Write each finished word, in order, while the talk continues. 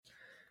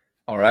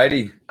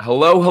Alrighty.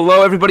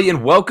 Hello, everybody,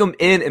 and welcome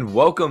in and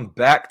welcome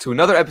back to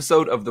another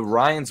episode of the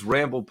Ryan's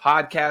Ramble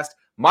podcast.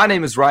 My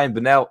name is Ryan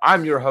Bonnell.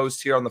 I'm your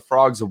host here on the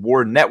Frogs of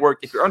War Network.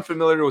 If you're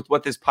unfamiliar with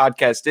what this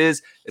podcast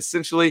is,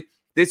 essentially,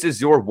 this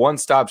is your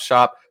one-stop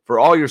shop for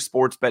all your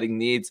sports betting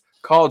needs.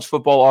 College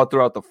football all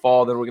throughout the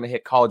fall. Then we're going to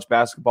hit college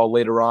basketball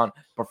later on.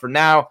 But for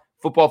now,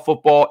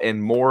 football,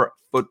 and more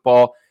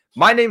football.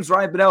 My name's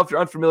Ryan Bonnell. If you're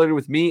unfamiliar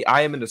with me,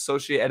 I am an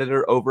associate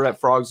editor over at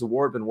Frogs of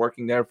War. Been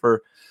working there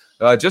for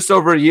just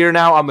over a year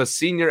now. I'm a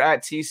senior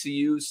at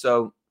TCU,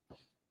 so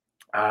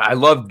I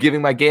love giving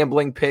my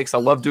gambling picks. I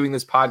love doing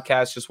this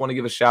podcast. Just want to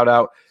give a shout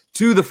out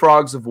to the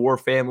Frogs of War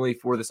family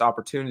for this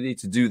opportunity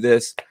to do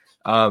this.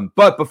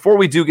 But before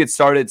we do get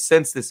started,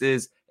 since this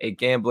is a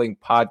gambling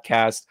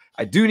podcast,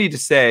 I do need to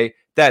say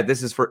that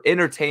this is for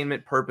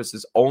entertainment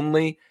purposes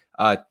only.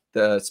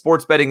 The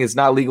sports betting is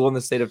not legal in the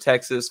state of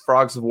Texas.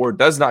 Frogs of War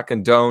does not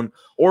condone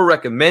or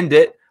recommend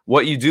it.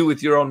 What you do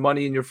with your own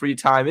money in your free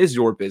time is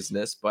your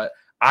business, but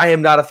I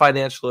am not a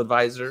financial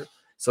advisor,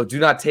 so do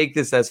not take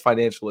this as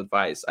financial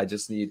advice. I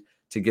just need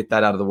to get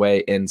that out of the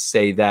way and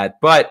say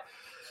that. But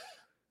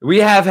we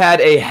have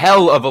had a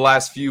hell of a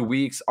last few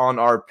weeks on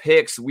our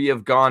picks. We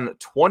have gone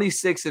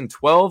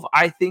 26-12,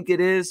 I think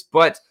it is.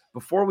 But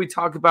before we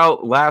talk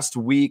about last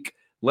week,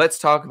 let's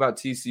talk about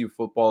TCU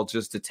football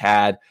just a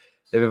tad.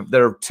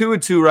 They're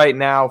 2-2 right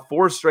now,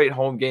 4 straight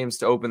home games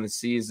to open the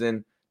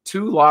season,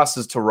 2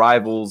 losses to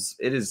rivals.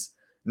 It is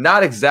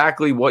not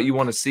exactly what you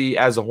want to see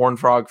as a Horned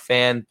Frog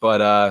fan,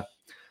 but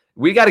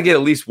we got to get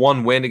at least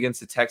one win against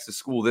the Texas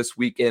school this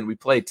weekend. We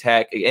play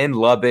Tech in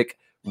Lubbock.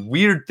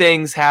 Weird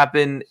things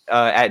happen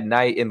at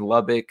night in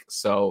Lubbock,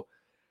 so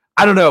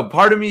I don't know.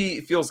 Part of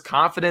me feels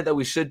confident that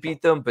we should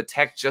beat them, but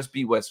Tech just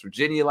beat West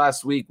Virginia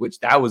last week, which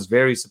that was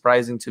very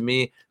surprising to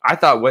me. I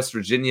thought West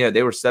Virginia,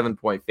 they were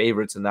 7-point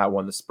favorites in that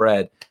one, the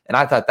spread, and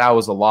I thought that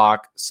was a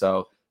lock,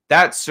 so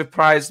that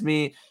surprised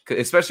me,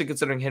 especially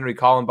considering Henry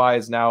Columbi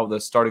is now the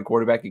starting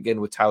quarterback again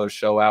with Tyler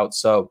Show out.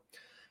 So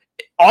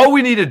all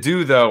we need to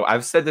do, though,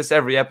 I've said this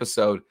every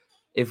episode,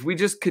 if we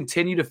just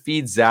continue to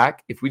feed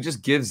Zach, if we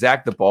just give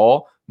Zach the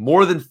ball,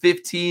 more than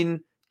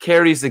 15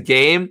 carries a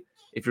game,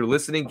 if you're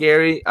listening,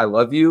 Gary, I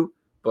love you,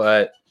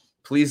 but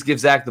please give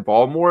Zach the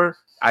ball more.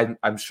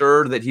 I'm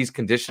sure that he's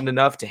conditioned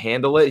enough to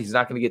handle it. He's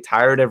not going to get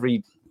tired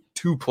every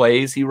 2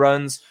 plays he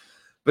runs.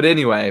 But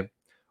anyway,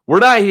 we're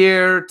not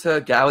here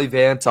to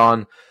gallivant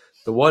on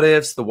the what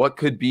ifs, the what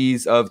could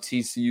be's of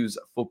TCU's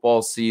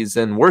football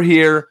season. We're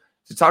here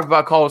to talk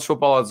about college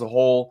football as a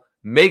whole,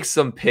 make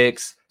some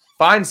picks,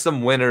 find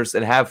some winners,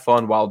 and have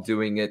fun while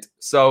doing it.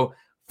 So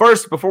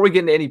first, before we get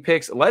into any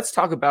picks, let's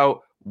talk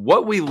about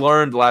what we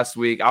learned last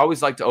week. I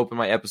always like to open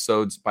my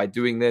episodes by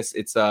doing this.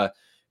 It's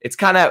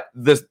kind of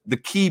the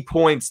key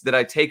points that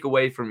I take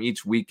away from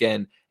each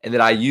weekend and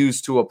that I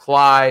use to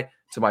apply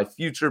to my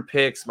future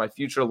picks, my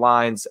future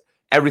lines,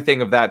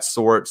 everything of that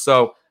sort.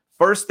 So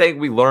first thing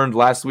we learned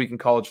last week in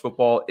college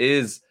football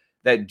is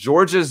that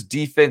Georgia's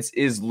defense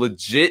is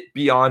legit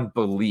beyond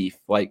belief.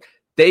 Like,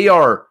 they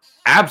are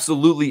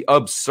absolutely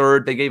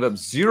absurd. They gave up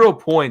 0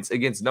 points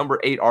against number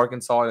 8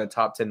 Arkansas in a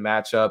top 10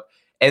 matchup.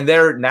 And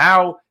they're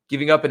now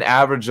giving up an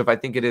average of, I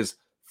think it is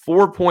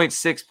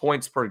 4.6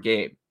 points per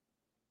game.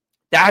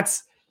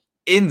 That's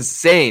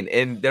insane.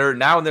 And they're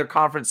now in their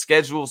conference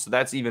schedule, so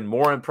that's even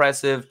more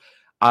impressive.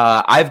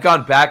 I've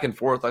gone back and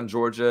forth on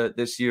Georgia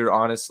this year,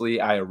 honestly.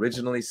 I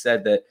originally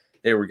said that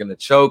they were going to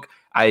choke.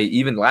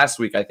 Even last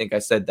week, I think I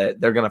said that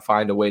they're going to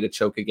find a way to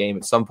choke a game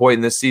at some point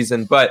in this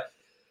season. But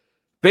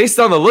based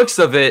on the looks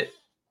of it,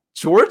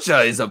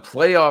 Georgia is a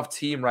playoff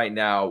team right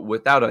now,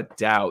 without a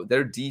doubt.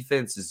 Their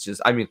defense is just,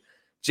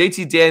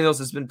 JT Daniels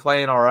has been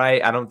playing all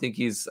right. I don't think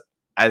he's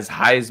as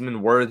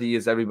Heisman worthy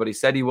as everybody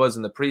said he was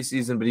in the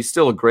preseason, but he's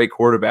still a great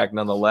quarterback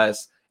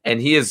nonetheless.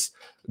 And he is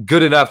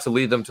good enough to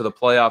lead them to the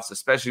playoffs,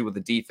 especially with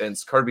the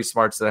defense. Kirby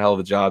Smart's done a hell of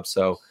a job.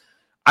 So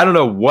I don't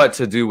know what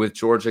to do with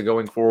Georgia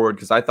going forward,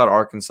 because I thought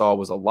Arkansas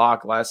was a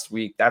lock last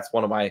week. That's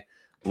one of my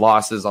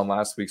losses on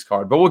last week's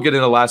card. But we'll get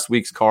into last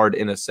week's card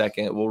in a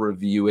second. We'll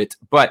review it.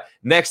 But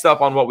next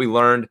up on what we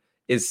learned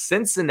is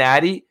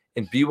Cincinnati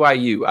and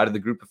BYU out of the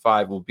group of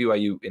 5. Well,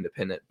 BYU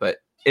independent. But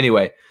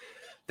anyway,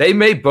 they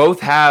may both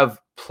have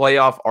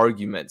playoff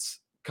arguments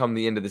come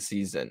the end of the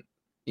season.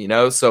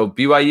 So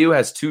BYU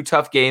has 2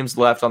 tough games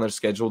left on their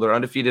schedule. They're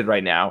undefeated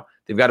right now.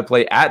 They've got to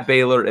play at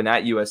Baylor and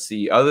at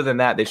USC. Other than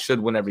that, they should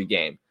win every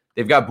game.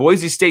 They've got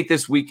Boise State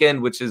this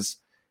weekend, which is,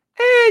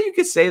 you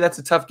could say that's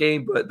a tough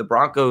game, but the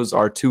Broncos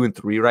are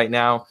 2-3 right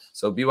now.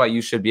 So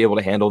BYU should be able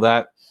to handle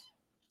that.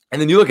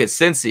 And then you look at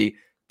Cincy.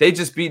 They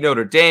just beat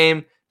Notre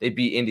Dame. They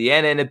beat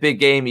Indiana in a big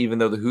game, even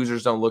though the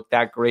Hoosiers don't look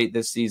that great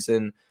this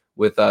season.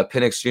 With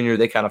Penix Jr.,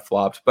 they kind of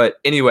flopped. But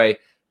anyway,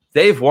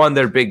 they've won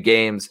their big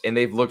games, and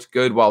they've looked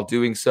good while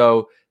doing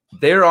so.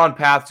 They're on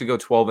path to go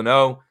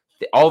 12-0.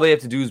 All they have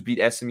to do is beat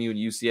SMU and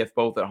UCF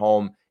both at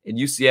home, and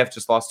UCF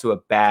just lost to a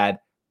bad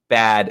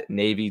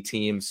Navy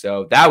team.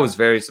 So that was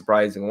very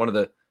surprising.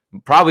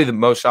 Probably the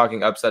most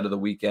shocking upset of the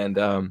weekend.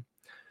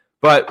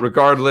 But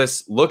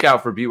regardless, look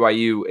out for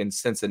BYU and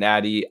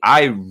Cincinnati.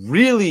 I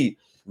really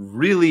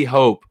really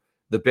hope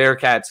the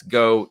Bearcats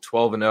go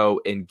 12-0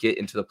 and get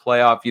into the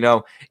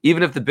playoff.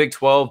 Even if the Big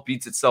 12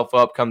 beats itself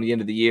up come the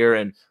end of the year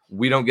and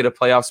we don't get a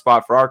playoff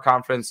spot for our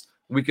conference,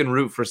 we can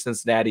root for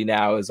Cincinnati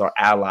now as our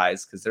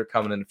allies because they're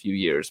coming in a few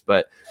years.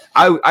 But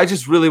I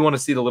just really want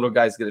to see the little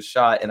guys get a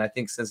shot. And I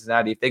think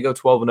Cincinnati, if they go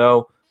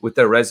 12-0 with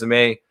their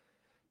resume,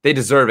 they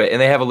deserve it.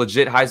 And they have a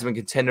legit Heisman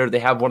contender. They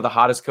have one of the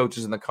hottest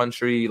coaches in the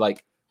country.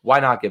 Like, why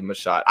not give them a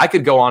shot? I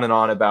could go on and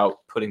on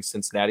about putting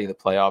Cincinnati in the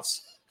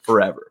playoffs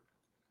forever.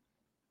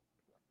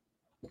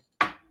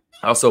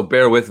 Also,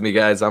 bear with me,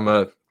 guys. I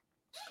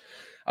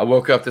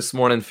woke up this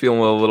morning feeling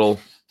a little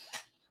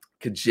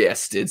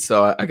congested,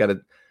 so I got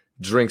to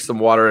drink some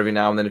water every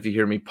now and then. If you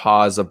hear me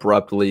pause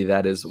abruptly,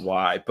 that is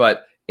why.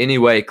 But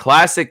anyway,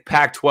 Classic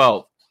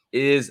Pac-12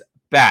 is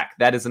back.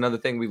 That is another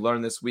thing we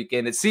learned this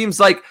weekend. It seems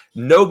like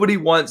nobody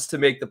wants to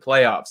make the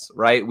playoffs,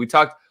 right? We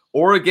talked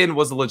Oregon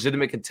was a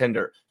legitimate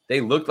contender. They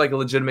looked like a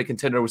legitimate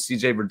contender with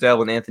C.J.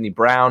 Verdell and Anthony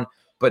Brown.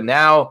 But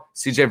now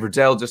C.J.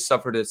 Verdell just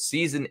suffered a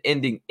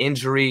season-ending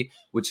injury,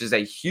 which is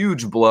a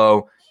huge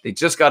blow. They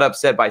just got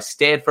upset by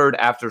Stanford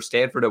after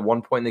Stanford at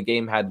one point in the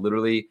game had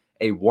literally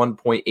a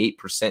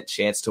 1.8%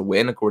 chance to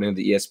win, according to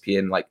the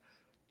ESPN,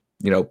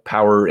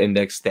 power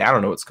index. I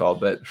don't know what it's called.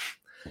 But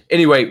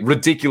anyway,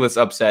 ridiculous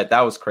upset.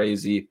 That was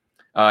crazy.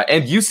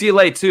 And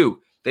UCLA,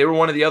 too. They were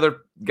one of the other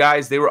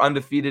guys. They were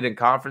undefeated in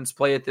conference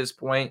play at this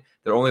point.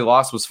 Their only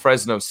loss was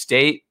Fresno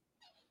State.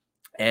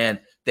 And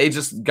they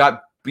just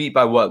got beat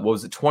by what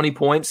was it, 20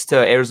 points to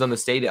Arizona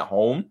State at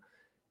home.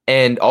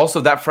 And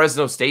also that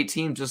Fresno State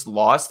team just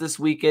lost this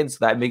weekend, so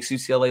that makes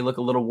UCLA look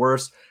a little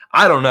worse.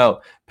 I don't know.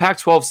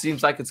 Pac-12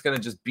 seems like it's going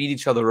to just beat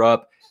each other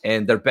up,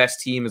 and their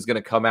best team is going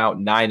to come out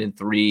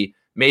 9-3,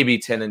 maybe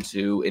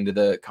 10-2 into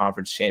the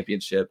conference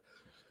championship.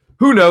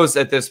 Who knows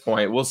at this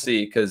point? We'll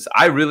see, because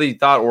I really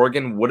thought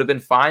Oregon would have been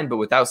fine, but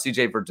without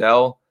C.J.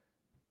 Verdell,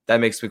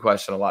 that makes me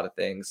question a lot of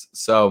things.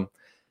 So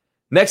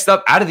next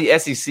up, out of the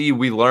SEC,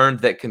 we learned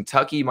that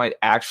Kentucky might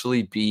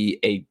actually be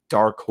a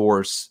dark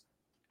horse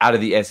out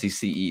of the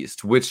SEC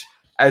East, which,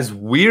 as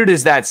weird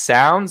as that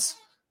sounds,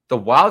 the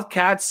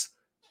Wildcats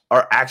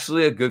are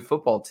actually a good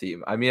football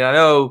team. I mean, I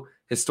know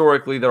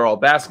historically they're all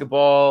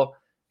basketball,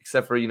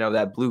 except for,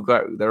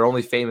 that their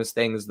only famous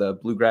thing is the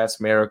Bluegrass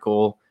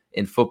Miracle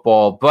in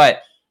football.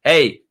 But,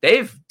 hey,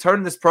 they've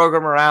turned this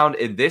program around,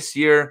 and this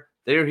year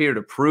they're here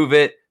to prove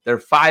it. They're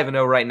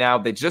 5-0 right now.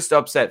 They just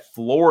upset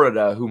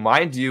Florida, who,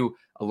 mind you,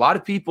 a lot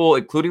of people,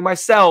 including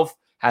myself,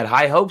 had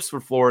high hopes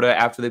for Florida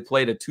after they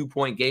played a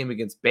 2-point game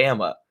against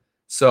Bama.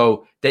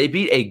 So they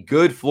beat a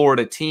good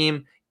Florida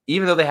team.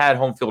 Even though they had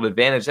home field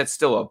advantage, that's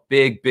still a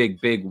big, big,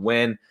 big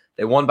win.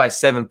 They won by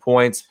 7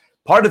 points.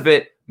 Part of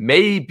it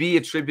may be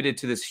attributed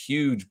to this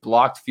huge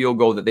blocked field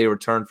goal that they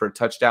returned for a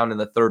touchdown in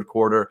the third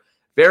quarter.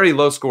 Very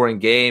low-scoring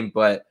game,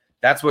 but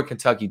that's what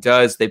Kentucky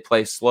does. They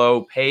play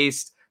slow,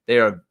 paced. They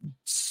are a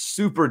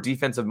super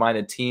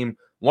defensive-minded team.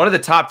 One of the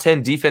top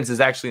 10 defenses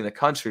actually in the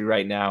country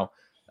right now,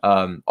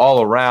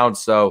 all around.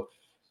 So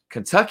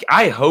Kentucky,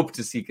 I hope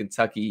to see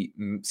Kentucky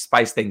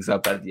spice things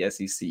up out of the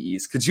SEC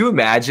East. Could you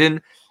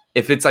imagine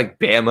if it's like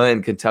Bama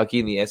and Kentucky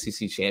in the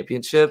SEC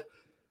championship?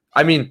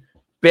 I mean,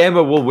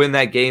 Bama will win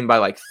that game by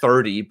like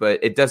 30, but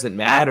it doesn't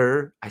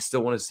matter. I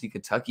still want to see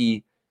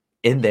Kentucky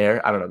in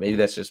there. I don't know. Maybe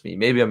that's just me.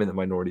 Maybe I'm in the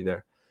minority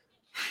there.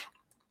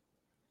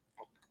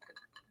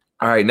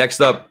 All right,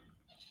 next up,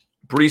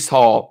 Breece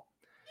Hall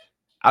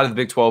out of the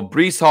Big 12.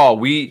 Breece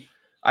Hall,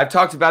 I've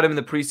talked about him in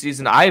the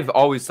preseason. I've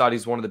always thought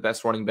he's one of the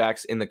best running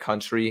backs in the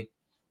country.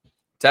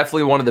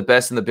 Definitely one of the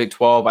best in the Big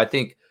 12. I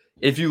think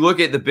if you look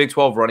at the Big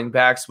 12 running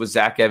backs with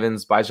Zach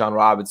Evans, Bijan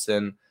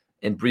Robinson,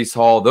 and Breece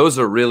Hall, those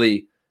are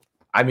really,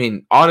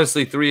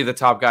 honestly, three of the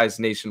top guys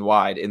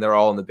nationwide, and they're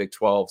all in the Big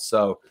 12.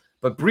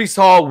 But Breece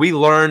Hall, we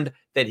learned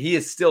that he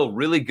is still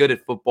really good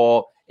at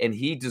football, and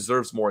he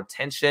deserves more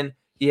attention.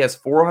 He has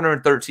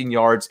 413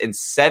 yards and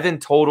 7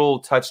 total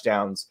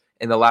touchdowns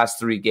in the last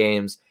 3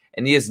 games,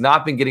 and he has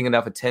not been getting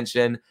enough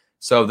attention.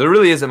 So there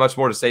really isn't much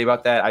more to say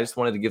about that. I just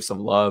wanted to give some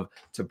love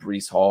to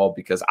Breece Hall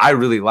because I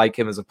really like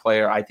him as a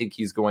player. I think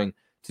he's going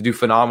to do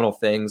phenomenal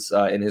things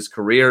in his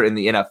career in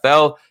the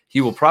NFL. He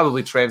will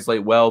probably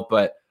translate well,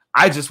 but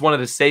I just wanted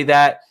to say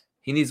that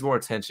he needs more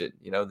attention.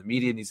 The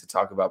media needs to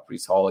talk about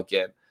Breece Hall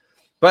again.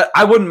 But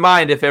I wouldn't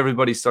mind if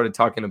everybody started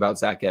talking about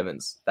Zach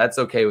Evans. That's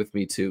okay with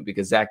me too,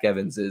 because Zach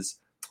Evans is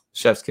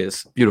chef's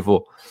kiss.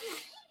 Beautiful.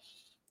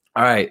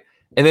 All right.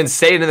 And then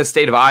staying in the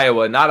state of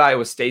Iowa, not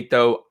Iowa State,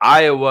 though.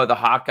 Iowa, the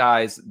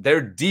Hawkeyes,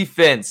 their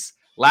defense.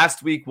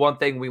 Last week, one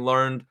thing we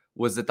learned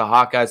was that the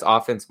Hawkeyes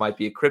offense might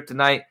be a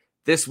kryptonite.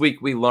 This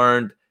week, we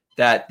learned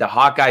that the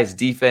Hawkeyes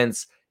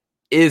defense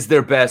is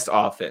their best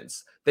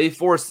offense. They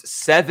forced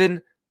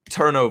 7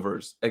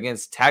 turnovers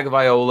against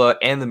Tagovailoa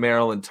and the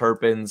Maryland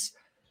Terrapins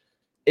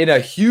in a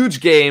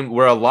huge game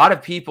where a lot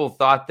of people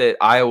thought that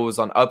Iowa was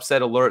on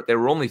upset alert. They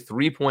were only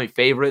 3-point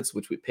favorites,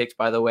 which we picked,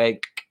 by the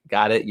way.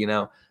 Got it,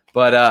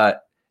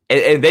 But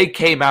and they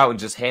came out and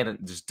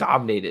just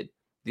dominated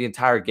the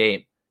entire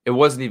game. It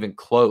wasn't even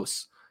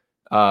close.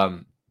 I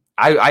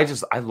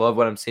I love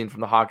what I'm seeing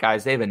from the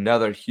Hawkeyes. They have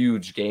another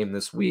huge game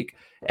this week,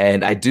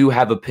 and I do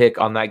have a pick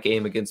on that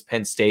game against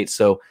Penn State.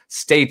 So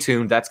stay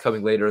tuned. That's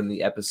coming later in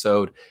the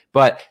episode.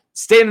 But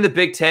staying in the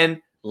Big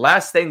Ten,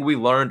 last thing we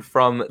learned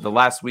from the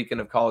last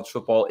weekend of college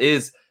football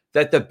is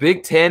that the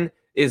Big Ten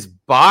is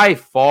by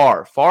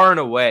far and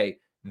away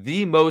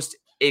the most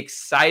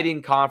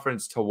exciting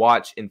conference to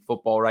watch in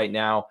football right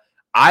now.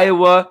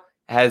 Iowa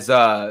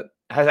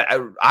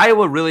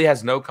Iowa really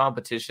has no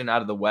competition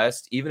out of the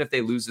West. Even if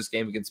they lose this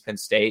game against Penn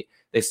State,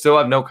 they still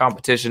have no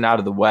competition out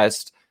of the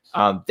West.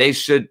 They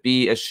should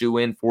be a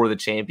shoo-in for the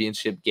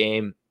championship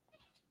game.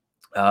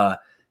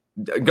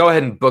 Go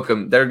ahead and book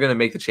them. They're going to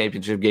make the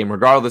championship game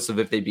regardless of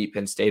if they beat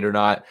Penn State or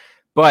not.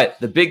 But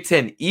the Big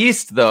Ten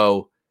East,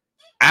 though,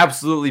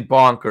 absolutely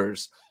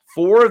bonkers.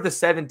 4 of the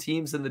 7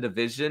 teams in the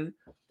division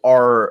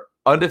are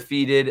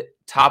undefeated.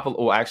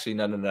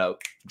 No.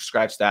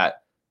 Scratch that.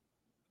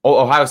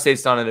 Ohio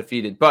State's not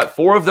undefeated, but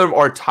 4 of them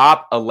are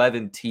top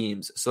 11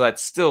 teams. So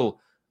that's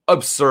still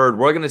absurd.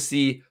 We're going to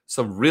see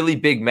some really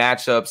big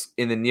matchups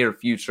in the near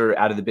future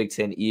out of the Big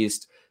Ten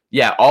East.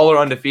 Yeah, all are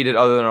undefeated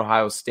other than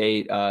Ohio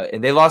State.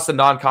 And they lost a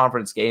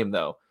non-conference game,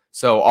 though.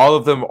 So all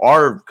of them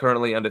are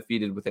currently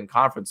undefeated within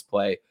conference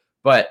play.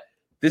 But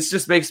this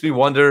just makes me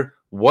wonder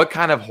what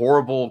kind of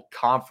horrible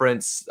what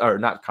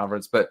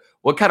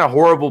kind of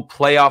horrible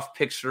playoff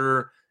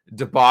picture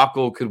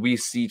debacle could we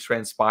see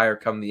transpire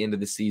come the end of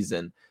the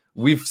season.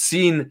 We've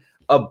seen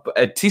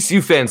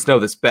TCU fans know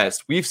this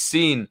best. We've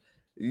seen,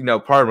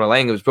 pardon my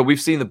language, but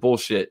we've seen the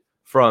bullshit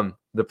from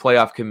the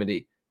playoff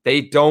committee.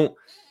 They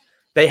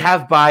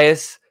have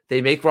bias.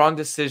 They make wrong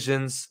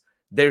decisions.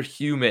 They're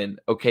human.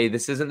 Okay.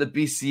 This isn't the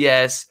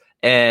BCS.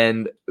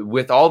 And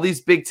with all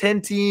these Big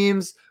Ten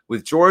teams,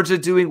 with Georgia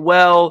doing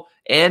well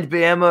and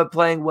Bama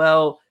playing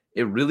well,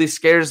 it really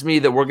scares me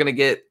that we're going to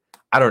get,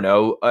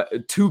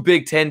 2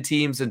 Big Ten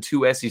teams and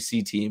 2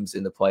 SEC teams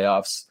in the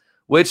playoffs,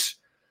 which,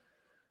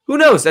 who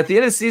knows? At the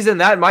end of the season,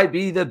 that might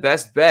be the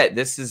best bet.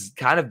 This has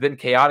kind of been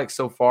chaotic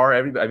so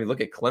far.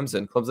 Look at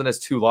Clemson. Clemson has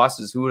 2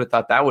 losses. Who would have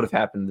thought that would have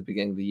happened in the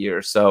beginning of the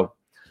year? So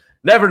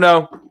never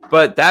know.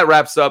 But that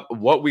wraps up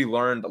what we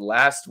learned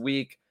last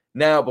week.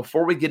 Now,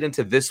 before we get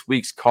into this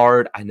week's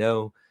card, I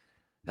know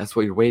that's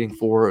what you're waiting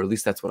for, or at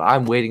least that's what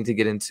I'm waiting to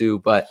get into.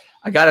 But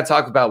I got to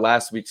talk about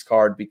last week's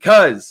card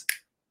because,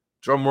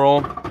 drum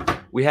roll,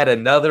 we had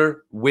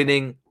another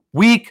winning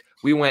week.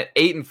 We went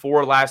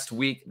 8-4 last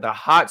week. The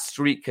hot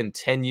streak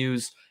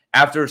continues.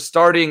 After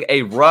starting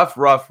a rough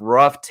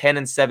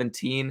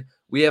 10-17,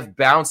 we have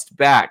bounced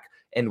back,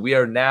 and we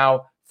are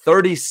now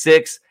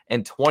 36-29,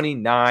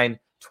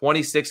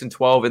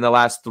 26-12 in the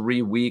last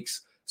 3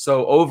 weeks.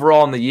 So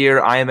overall in the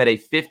year, I am at a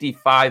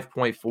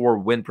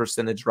 55.4 win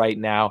percentage right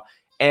now.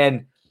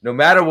 And no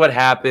matter what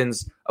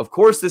happens, of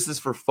course, this is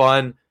for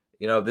fun.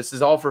 This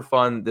is all for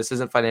fun. This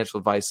isn't financial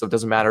advice, so it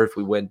doesn't matter if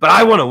we win. But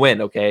I want to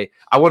win, okay?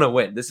 I want to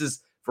win. This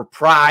is for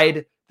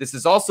pride. This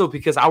is also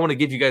because I want to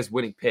give you guys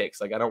winning picks.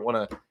 Like, I don't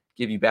want to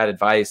give you bad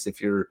advice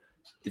if you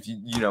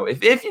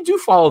do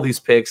follow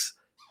these picks.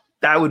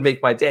 That would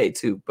make my day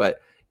too.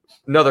 But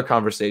another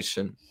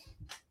conversation.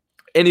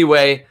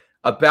 Anyway,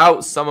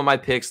 about some of my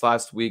picks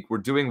last week. We're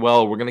doing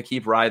well. We're going to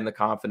keep riding the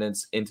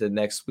confidence into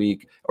next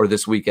week, or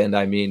this weekend,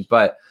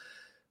 But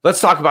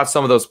let's talk about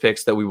some of those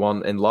picks that we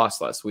won and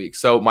lost last week.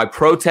 So my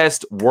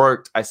protest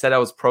worked. I said I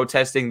was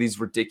protesting these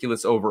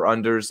ridiculous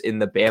over-unders in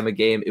the Bama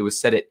game. It was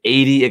set at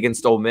 80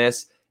 against Ole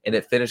Miss, and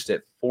it finished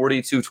at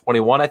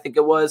 42-21, I think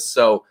it was.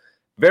 So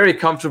very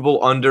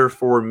comfortable under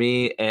for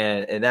me,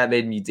 and that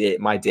made me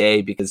my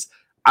day because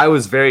I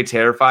was very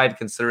terrified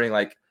considering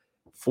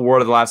 4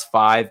 of the last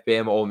 5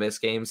 Bama Ole Miss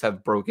games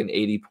have broken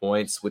 80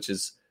 points, which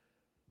is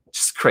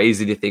just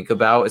crazy to think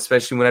about,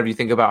 especially whenever you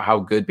think about how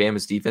good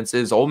Bama's defense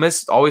is. Ole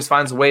Miss always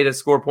finds a way to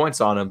score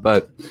points on them.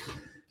 But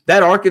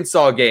that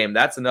Arkansas game,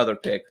 that's another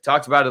pick.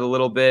 Talked about it a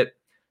little bit.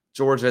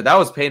 Georgia, that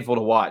was painful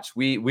to watch.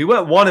 We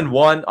went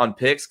 1-1 on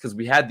picks because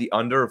we had the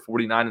under of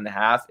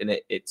 49.5, and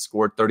it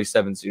scored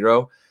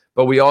 37-0.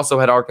 But we also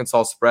had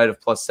Arkansas spread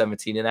of plus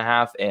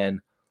 17.5, and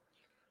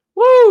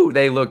woo,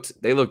 they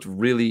looked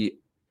really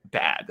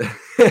bad.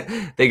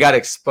 They got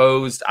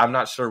exposed. I'm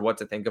not sure what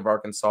to think of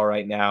Arkansas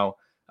right now.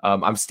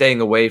 I'm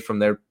staying away from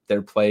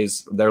their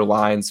plays, their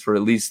lines for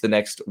at least the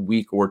next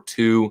week or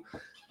 2.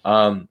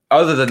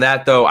 Other than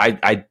that, though,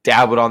 I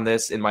dabbled on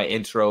this in my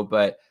intro,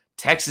 but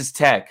Texas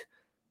Tech,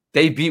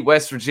 they beat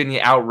West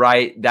Virginia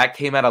outright. That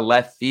came out of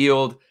left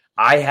field.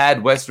 I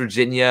had West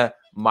Virginia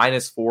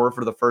 -4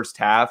 for the first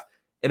half.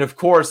 And, of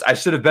course, I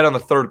should have bet on the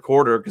third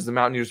quarter because the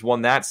Mountaineers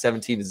won that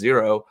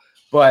 17-0.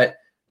 But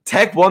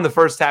Tech won the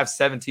first half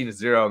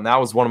 17-0, and that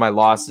was one of my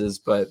losses.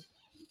 But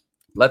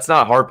let's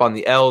not harp on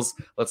the L's.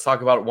 Let's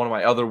talk about one of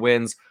my other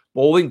wins.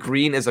 Bowling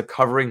Green is a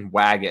covering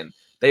wagon.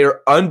 They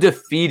are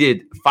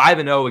undefeated,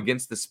 5-0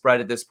 against the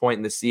spread at this point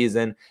in the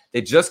season.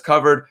 They just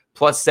covered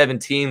plus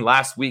 17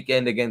 last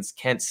weekend against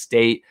Kent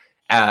State,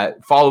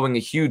 following a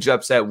huge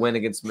upset win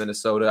against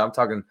Minnesota. I'm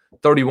talking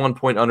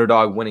 31-point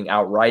underdog winning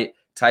outright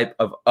type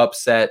of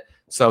upset.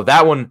 So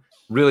that one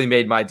really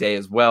made my day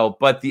as well.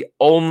 But the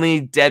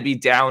only Debbie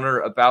Downer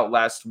about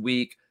last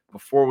week,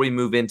 before we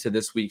move into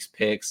this week's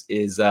picks,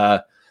 is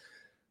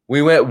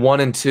we went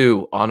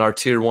 1-2 on our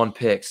tier 1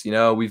 picks.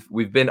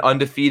 We've been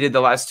undefeated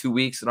the last 2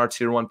 weeks in our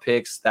tier 1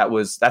 picks.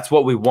 That's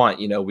what we want.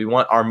 We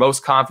want our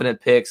most confident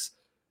picks.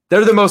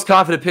 They're the most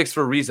confident picks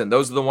for a reason.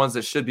 Those are the ones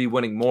that should be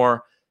winning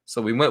more.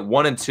 So we went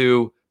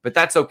 1-2, but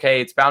that's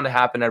okay. It's bound to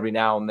happen every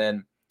now and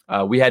then.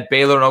 We had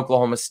Baylor and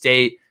Oklahoma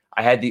State.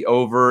 I had the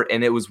over,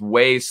 and it was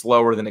way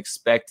slower than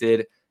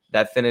expected.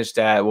 That finished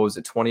at,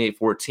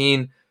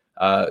 28-14.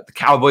 The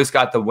Cowboys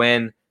got the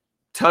win.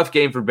 Tough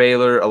game for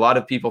Baylor. A lot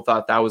of people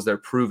thought that was their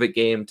prove-it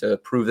game to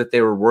prove that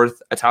they were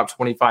worth a top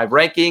 25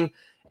 ranking,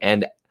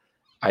 and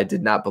I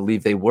did not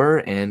believe they were,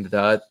 and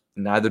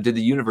neither did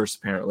the universe,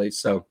 apparently.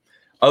 So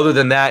other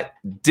than that,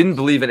 didn't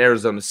believe in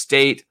Arizona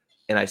State,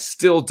 and I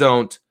still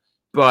don't,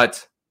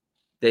 but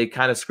they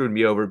kind of screwed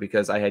me over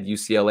because I had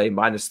UCLA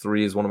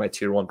 -3 as one of my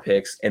tier 1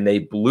 picks, and they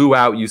blew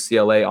out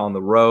UCLA on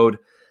the road.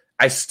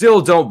 I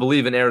still don't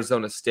believe in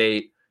Arizona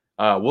State.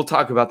 We'll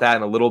talk about that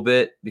in a little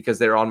bit because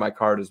they're on my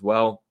card as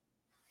well.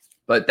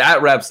 But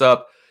that wraps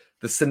up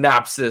the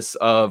synopsis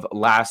of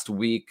last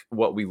week,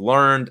 what we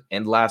learned,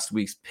 and last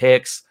week's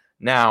picks.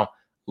 Now,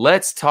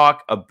 let's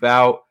talk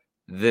about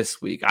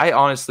this week. I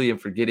honestly am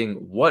forgetting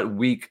what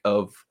week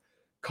of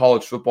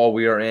college football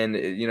we are in.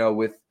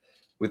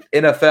 With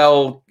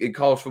NFL and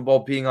college football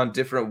being on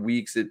different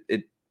weeks,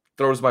 it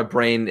throws my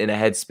brain in a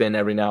headspin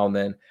every now and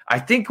then. I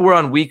think we're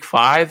on week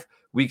 5,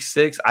 week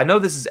 6. I know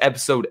this is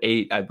episode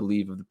 8, I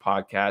believe, of the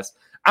podcast.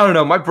 I don't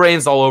know. My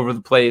brain's all over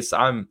the place.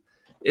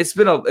 It's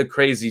been a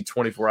crazy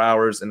 24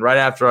 hours, and right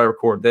after I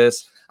record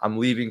this, I'm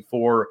leaving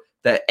for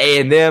the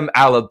A&M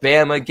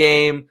Alabama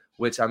game,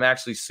 which I'm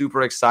actually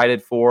super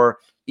excited for,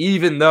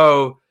 even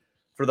though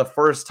for the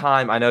first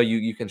time, I know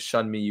you can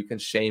shun me, you can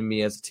shame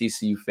me as a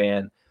TCU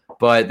fan,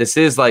 but this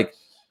is like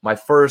my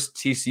first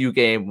TCU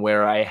game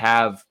where I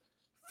have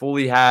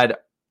fully had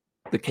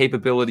the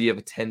capability of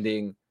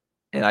attending,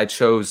 and I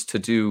chose to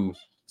do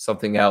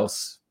something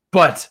else.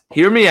 But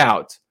hear me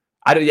out.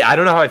 I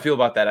don't know how I feel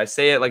about that. I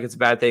say it like it's a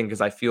bad thing because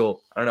I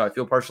feel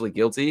partially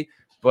guilty,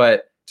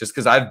 but just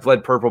because I've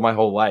bled purple my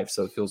whole life,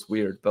 so it feels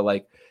weird. But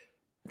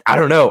I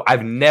don't know. I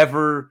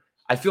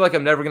feel like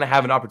I'm never going to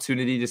have an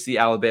opportunity to see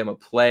Alabama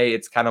play.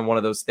 It's kind of one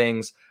of those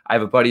things. I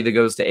have a buddy that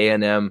goes to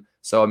A&M,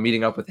 so I'm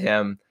meeting up with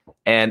him.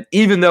 And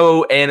even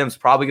though A&M's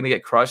probably going to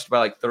get crushed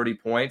by 30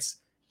 points,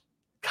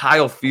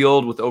 Kyle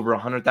Field with over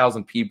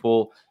 100,000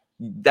 people,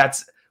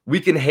 we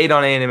can hate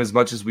on A&M as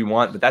much as we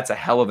want, but that's a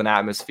hell of an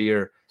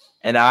atmosphere.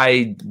 And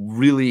I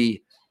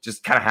really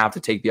just kind of have to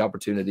take the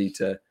opportunity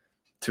to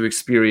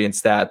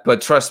experience that.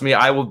 But trust me,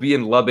 I will be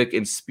in Lubbock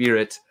in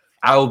spirit.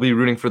 I will be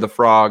rooting for the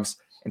Frogs.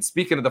 And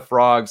speaking of the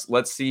Frogs,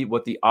 let's see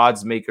what the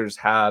odds makers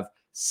have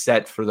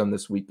set for them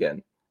this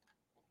weekend.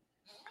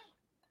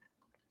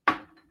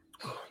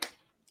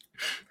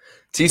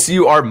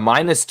 TCU are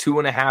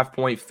 -2.5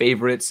 point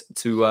favorites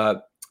to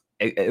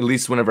at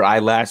least whenever I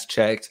last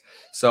checked.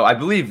 So I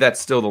believe that's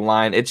still the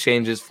line. It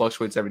changes,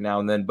 fluctuates every now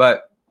and then.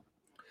 But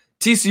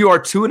TCU are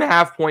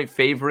 2.5 point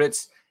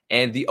favorites,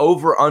 and the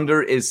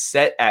over-under is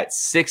set at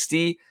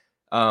 60.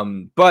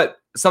 But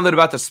something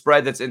about the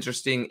spread that's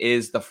interesting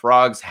is the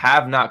Frogs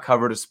have not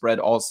covered a spread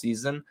all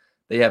season.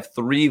 They have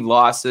 3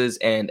 losses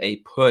and a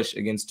push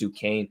against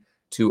Duquesne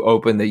to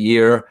open the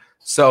year.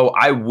 So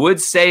I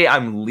would say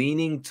I'm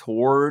leaning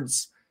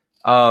towards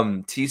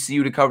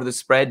TCU to cover the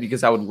spread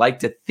because I would like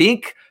to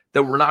think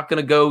that we're not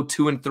going to go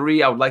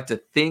 2-3. I would like to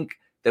think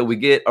that we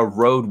get a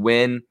road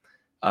win,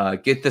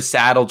 get the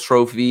Saddle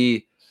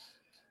Trophy.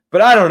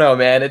 But I don't know,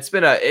 man. It's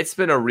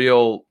been a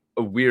real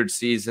weird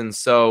season.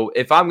 So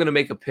if I'm going to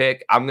make a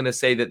pick, I'm going to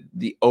say that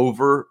the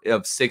over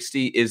of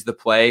 60 is the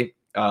play.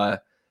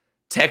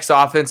 Tech's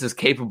offense is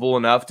capable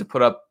enough to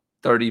put up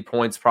 30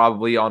 points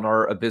probably on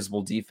our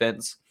abysmal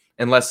defense.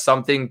 Unless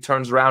something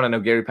turns around. I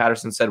know Gary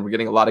Patterson said we're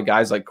getting a lot of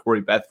guys like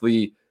Corey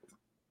Bethley,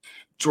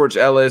 George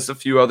Ellis, a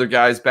few other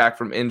guys back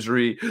from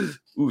injury.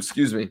 Ooh,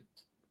 excuse me.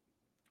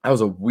 That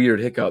was a weird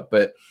hiccup.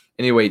 But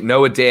anyway,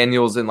 Noah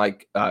Daniels and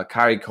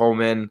Kyrie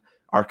Coleman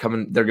are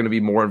coming. They're going to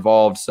be more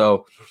involved.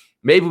 So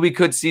maybe we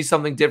could see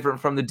something different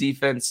from the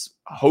defense.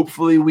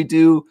 Hopefully we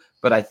do.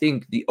 But I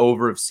think the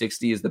over of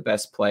 60 is the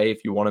best play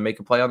if you want to make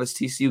a play on this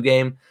TCU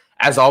game.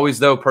 As always,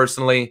 though,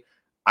 personally,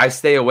 I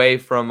stay away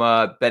from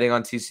betting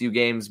on TCU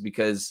games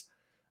because,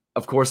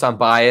 of course, I'm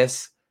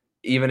biased.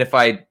 Even if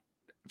I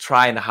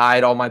try and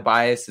hide all my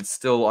bias, it's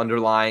still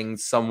underlying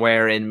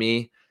somewhere in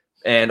me.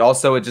 And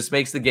also, it just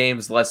makes the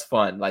games less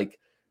fun,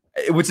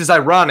 which is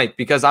ironic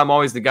because I'm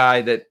always the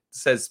guy that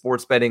says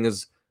sports betting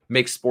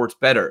makes sports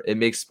better. It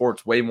makes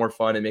sports way more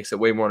fun. It makes it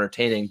way more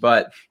entertaining.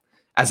 But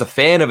as a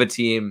fan of a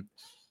team,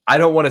 I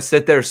don't want to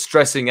sit there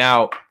stressing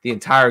out the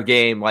entire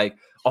game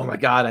oh, my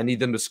God, I need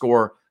them to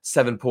score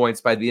 7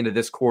 points by the end of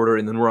this quarter,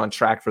 and then we're on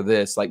track for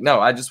this. No,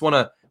 I just want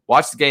to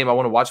watch the game. I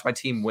want to watch my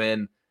team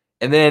win.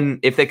 And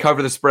then if they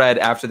cover the spread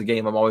after the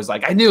game, I'm always I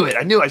knew it.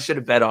 I knew I should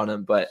have bet on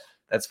them, but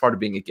that's part of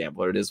being a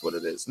gambler. It is what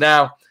it is.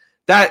 Now,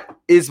 that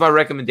is my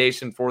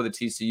recommendation for the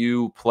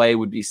TCU play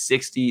would be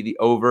 60, the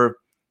over.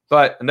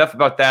 But enough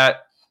about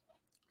that.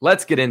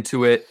 Let's get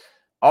into it.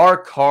 Our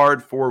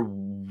card for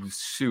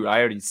I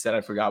already said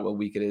I forgot what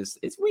week it is.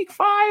 It's week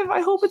 5.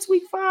 I hope it's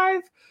week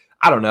 5.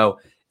 I don't know.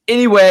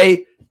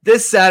 Anyway,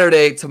 this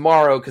Saturday,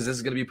 tomorrow, because this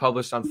is going to be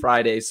published on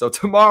Friday. So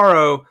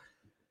tomorrow,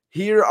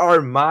 here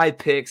are my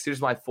picks.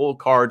 Here's my full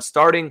card,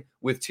 starting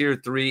with Tier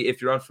 3.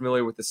 If you're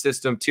unfamiliar with the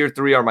system, Tier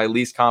 3 are my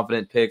least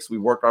confident picks. We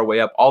work our way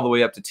up all the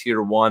way up to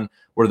Tier 1,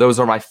 where those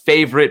are my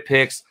favorite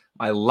picks,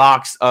 my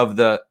locks of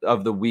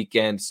the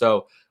weekend.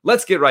 So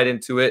let's get right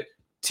into it.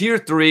 Tier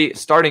 3,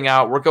 starting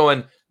out, we're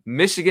going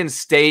Michigan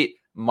State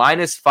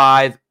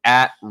 -5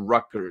 at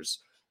Rutgers.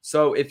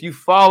 So if you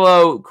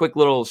follow, quick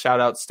little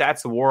shout out,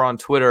 Stats of War on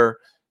Twitter,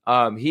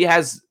 he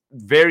has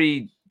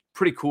pretty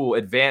cool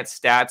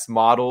advanced stats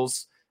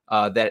models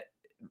that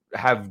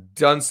have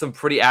done some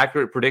pretty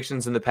accurate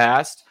predictions in the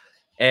past.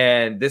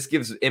 And this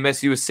gives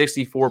MSU a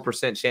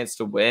 64% chance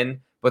to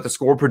win, but the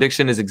score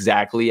prediction is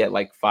exactly at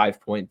like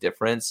 5-point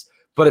difference,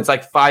 but it's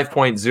like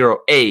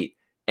 5.08.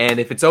 And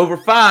if it's over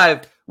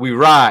 5, we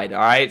ride. All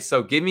right.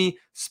 So give me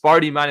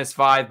Sparty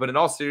 -5. But in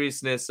all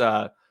seriousness,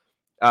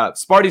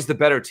 Sparty's the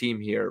better team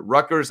here.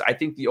 Rutgers, I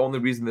think the only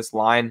reason this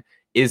line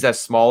is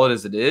as small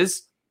as it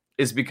is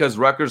because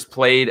Rutgers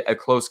played a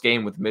close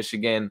game with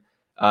Michigan.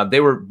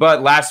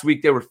 But last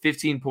week they were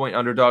 15-point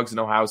underdogs in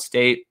Ohio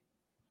State.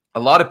 A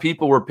lot of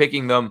people were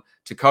picking them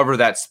to cover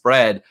that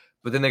spread,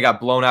 but then they got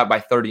blown out by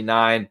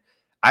 39.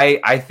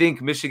 I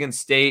think Michigan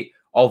State,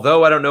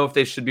 although I don't know if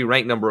they should be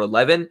ranked number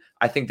 11,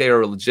 I think they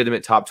are a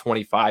legitimate top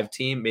 25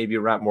 team, maybe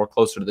around more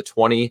closer to the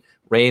 20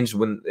 range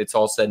when it's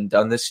all said and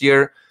done this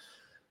year.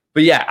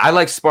 But yeah, I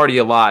like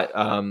Sparty a lot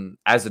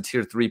as a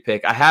Tier 3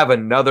 pick. I have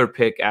another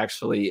pick,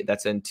 actually,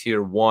 that's in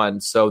Tier 1.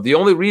 So the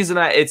only reason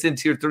it's in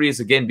Tier 3 is,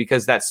 again,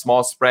 because that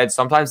small spread.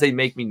 Sometimes they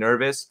make me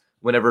nervous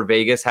whenever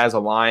Vegas has a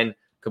line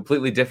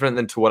completely different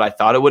than to what I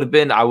thought it would have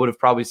been. I would have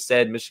probably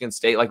said Michigan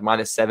State like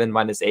 -7,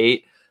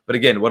 -8. But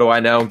again, what do I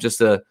know? I'm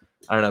just a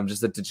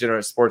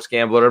degenerate sports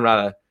gambler. I'm not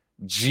a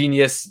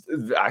genius.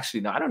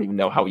 Actually, no, I don't even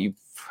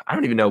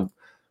know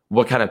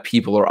what kind of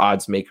people are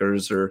odds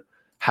makers or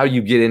how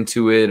you get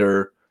into it,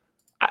 or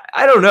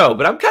I don't know,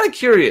 but I'm kind of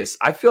curious.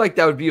 I feel like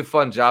that would be a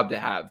fun job to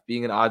have,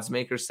 being an odds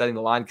maker, setting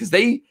the line, because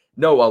they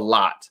know a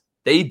lot.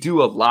 They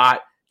do a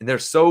lot, and they're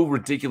so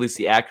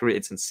ridiculously accurate.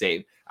 It's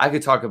insane. I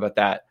could talk about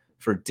that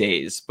for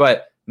days.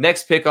 But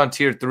next pick on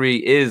Tier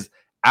 3 is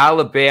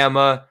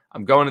Alabama.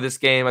 I'm going to this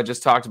game. I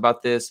just talked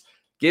about this.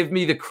 Give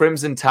me the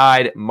Crimson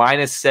Tide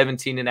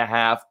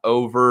 -17.5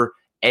 over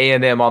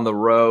A&M on the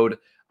road.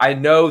 I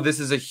know this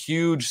is a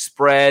huge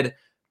spread,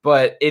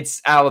 but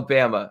it's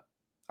Alabama.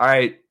 All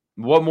right.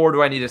 What more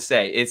do I need to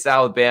say? It's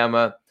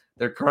Alabama.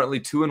 They're currently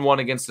 2-1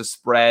 against the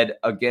spread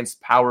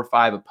against Power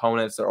 5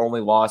 opponents. Their only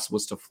loss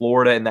was to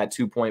Florida in that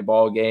 2-point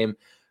ball game.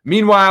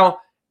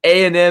 Meanwhile,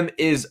 A&M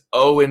is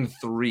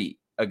 0-3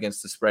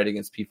 against the spread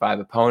against P5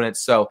 opponents.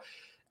 So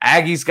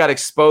Aggies got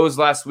exposed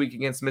last week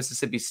against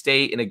Mississippi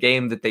State in a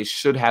game that they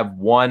should have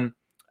won.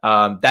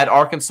 That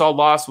Arkansas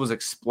loss was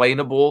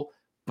explainable,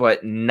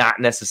 but not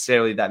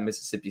necessarily that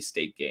Mississippi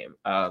State game.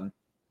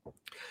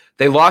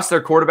 They lost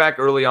their quarterback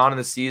early on in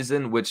the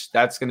season, which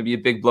that's going to be a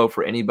big blow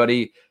for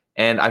anybody.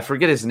 And I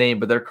forget his name,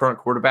 but their current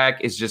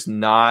quarterback is just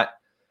not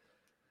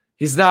 –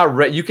 he's not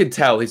ready. You can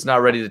tell he's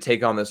not ready to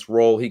take on this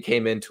role. He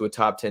came into a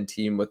top 10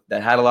 team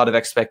that had a lot of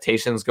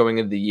expectations going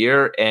into the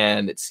year,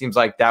 and it seems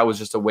like that was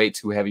just a weight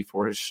too heavy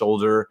for his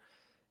shoulder.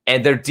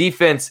 And their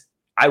defense,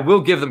 I will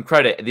give them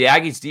credit. The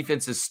Aggies'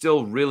 defense is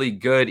still really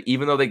good,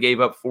 even though they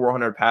gave up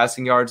 400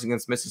 passing yards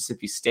against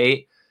Mississippi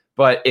State.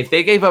 But if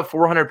they gave up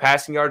 400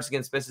 passing yards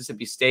against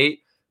Mississippi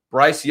State,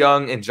 Bryce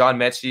Young and John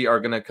Mechie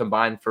are going to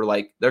combine for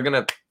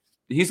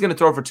he's going to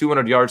throw for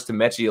 200 yards to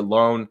Mechie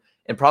alone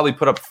and probably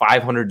put up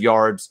 500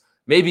 yards,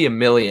 maybe 1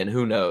 million,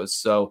 who knows.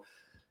 So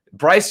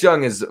Bryce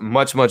Young is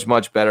much, much,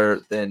 much better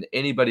than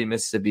anybody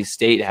Mississippi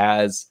State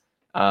has.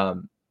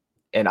 And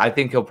I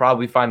think he'll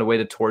probably find a way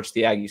to torch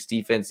the Aggies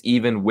defense,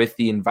 even with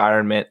the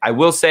environment. I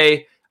will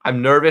say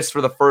I'm nervous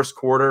for the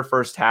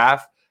first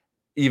half,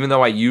 even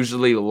though I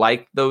usually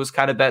like those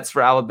kind of bets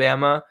for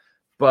Alabama.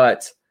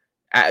 But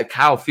at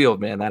Kyle Field,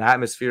 man, that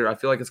atmosphere, I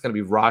feel like it's going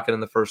to be rocking in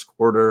the first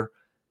quarter.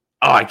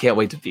 Oh, I can't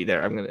wait to be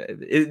there.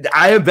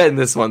 I have bet in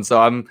this one, so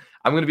I'm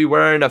going to be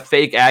wearing a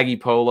fake Aggie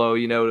polo,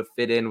 to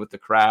fit in with the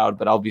crowd,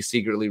 but I'll be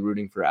secretly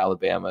rooting for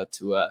Alabama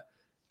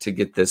to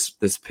get this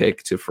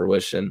pick to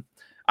fruition.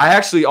 I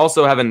actually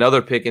also have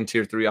another pick in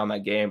Tier 3 on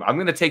that game. I'm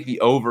going to take the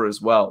over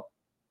as well.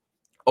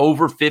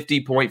 Over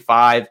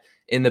 50.5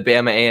 in the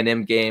Bama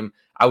A&M game.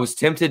 I was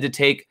tempted to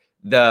take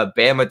the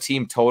Bama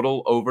team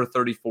total over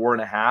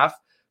 34.5,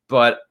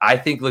 but I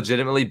think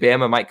legitimately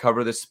Bama might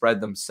cover this spread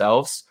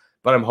themselves.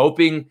 But I'm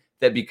hoping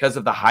that because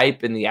of the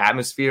hype and the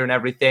atmosphere and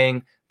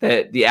everything,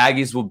 that the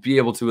Aggies will be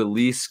able to at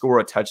least score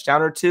a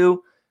touchdown or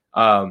two.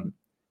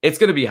 It's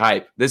going to be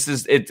hype.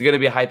 It's going to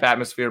be a hype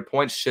atmosphere.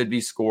 Points should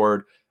be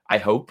scored, I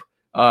hope.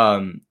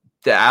 The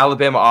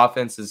Alabama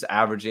offense is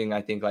averaging,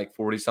 I think, like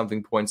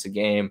 40-something points a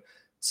game.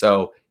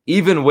 So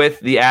even with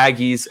the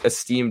Aggies'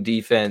 esteemed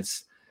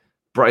defense,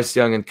 Bryce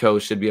Young and co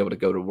should be able to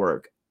go to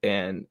work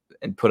and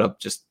put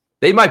up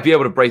they might be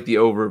able to break the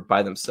over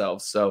by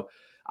themselves. So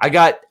I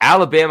got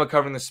Alabama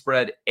covering the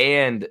spread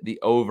and the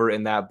over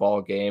in that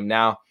ball game.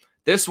 Now,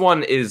 this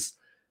one is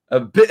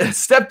a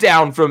step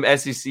down from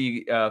SEC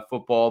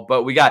football,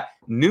 but we got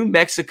New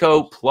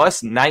Mexico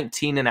plus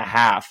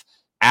 19.5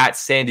 at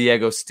San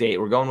Diego State.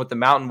 We're going with the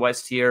Mountain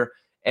West here,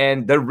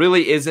 and there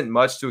really isn't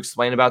much to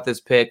explain about this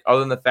pick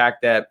other than the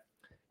fact that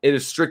it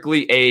is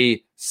strictly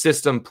a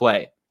system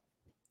play.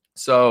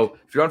 So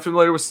if you're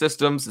unfamiliar with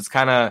systems, it's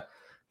kind of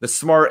the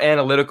smart,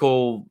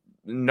 analytical,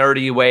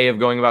 nerdy way of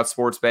going about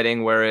sports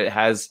betting where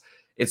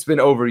it's been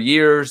over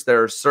years.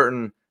 There are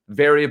certain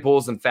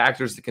variables and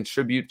factors that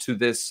contribute to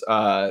this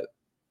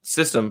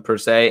system per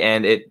se,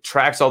 and it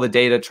tracks all the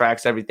data,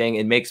 tracks everything.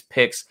 It makes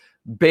picks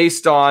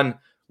based on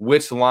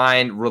which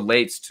line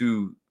relates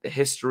to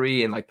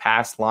history and like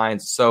past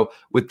lines. So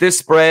with this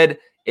spread,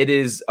 it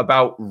is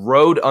about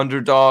road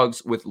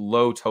underdogs with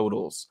low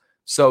totals.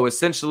 So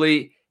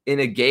essentially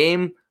in a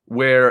game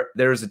where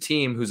there's a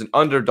team who's an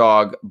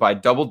underdog by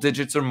double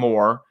digits or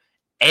more,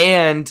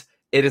 and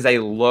it is a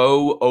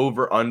low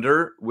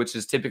over-under, which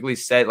is typically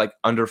set like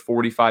under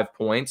 45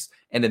 points.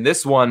 And in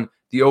this one,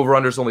 the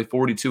over-under is only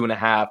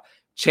 42.5.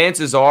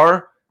 Chances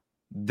are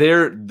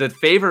the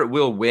favorite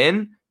will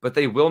win, but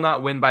they will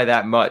not win by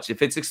that much.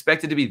 If it's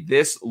expected to be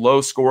this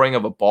low scoring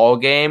of a ball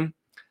game,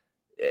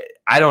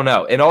 I don't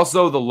know. And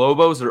also the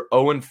Lobos are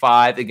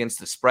 0-5 against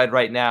the spread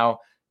right now.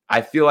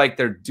 I feel like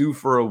they're due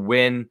for a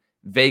win.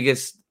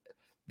 Vegas,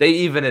 they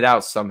even it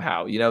out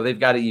somehow. They've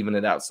got to even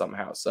it out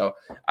somehow. So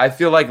I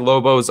feel like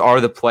Lobos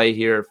are the play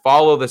here.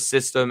 Follow the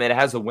system. It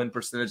has a win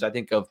percentage, I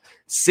think, of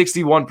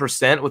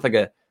 61% with like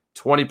a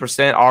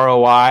 20%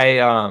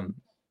 ROI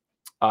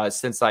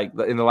since like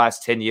in the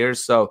last 10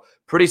 years. So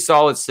pretty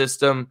solid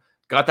system.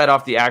 Got that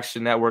off the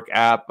Action Network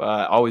app.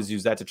 Always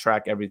use that to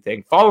track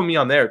everything. Follow me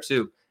on there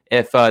too.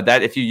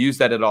 If you use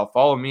that at all,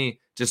 follow me.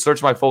 Just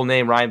search my full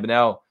name, Ryan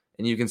Bunnell,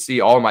 and you can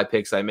see all my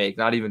picks I make,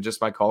 not even just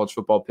my college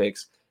football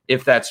picks,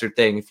 if that's your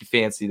thing, if you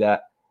fancy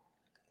that.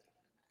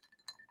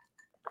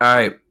 All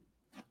right.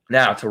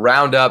 Now, to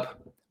round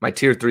up my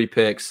Tier 3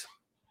 picks,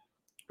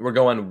 we're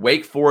going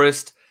Wake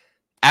Forest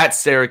at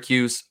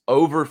Syracuse,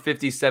 over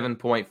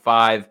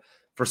 57.5.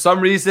 For some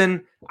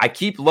reason, I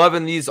keep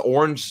loving these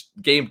orange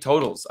game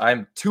totals.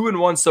 I'm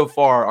 2-1 so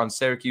far on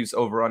Syracuse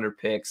over-under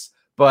picks,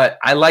 but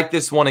I like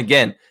this one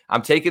again.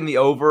 I'm taking the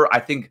over. I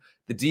think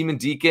the Demon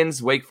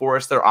Deacons, Wake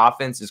Forest, their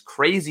offense is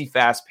crazy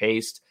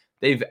fast-paced.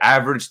 They've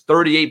averaged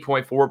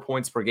 38.4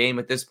 points per game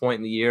at this point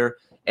in the year,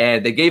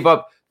 and they gave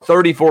up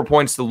 34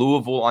 points to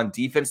Louisville on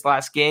defense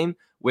last game,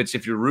 which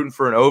if you're rooting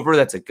for an over,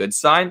 that's a good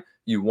sign.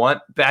 You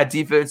want bad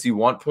defense, you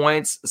want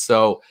points.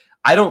 So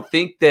I don't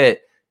think that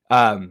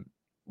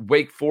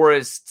Wake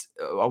Forest,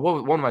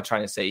 what am I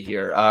trying to say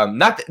here? I'm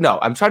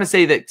trying to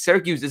say that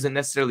Syracuse isn't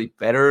necessarily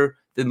better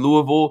than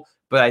Louisville,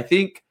 but I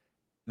think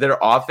their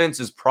offense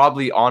is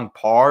probably on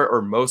par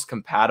or most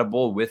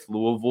compatible with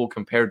Louisville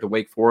compared to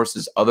Wake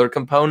Forest's other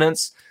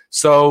components.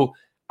 So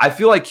I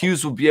feel like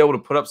Hughes will be able to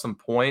put up some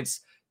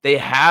points. They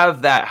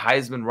have that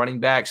Heisman running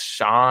back,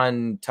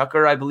 Sean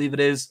Tucker, I believe it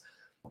is,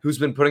 who's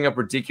been putting up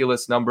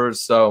ridiculous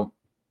numbers. So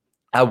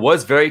I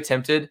was very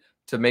tempted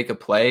to make a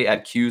play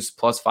at Hughes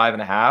plus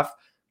 5.5.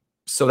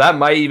 So that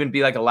might even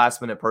be like a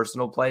last-minute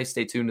personal play.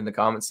 Stay tuned in the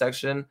comment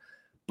section.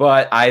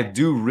 But I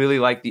do really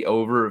like the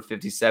over of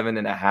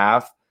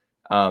 57.5.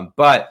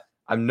 But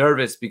I'm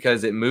nervous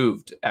because it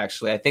moved,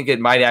 actually. I think it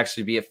might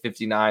actually be at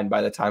 59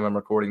 by the time I'm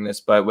recording this.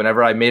 But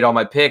whenever I made all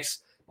my picks,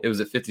 it was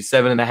at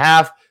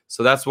 57.5.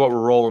 So that's what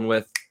we're rolling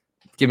with.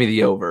 Give me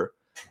the over.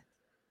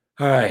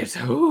 All right.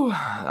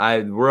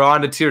 We're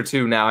on to Tier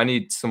 2 now. I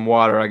need some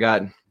water. I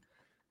got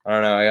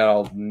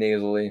all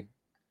nasally.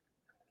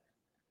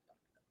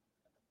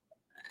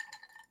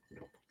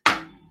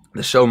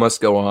 The show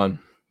must go on.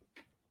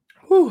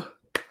 Whew.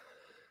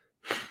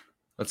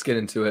 Let's get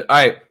into it. All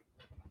right.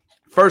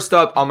 First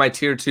up on my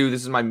Tier 2,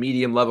 this is my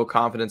medium level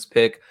confidence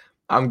pick.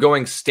 I'm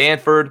going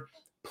Stanford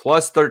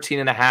plus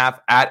 13.5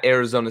 at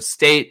Arizona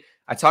State.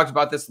 I talked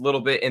about this a little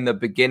bit in the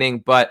beginning,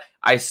 but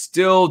I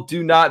still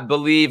do not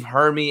believe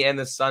Hermie and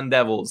the Sun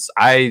Devils.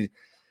 I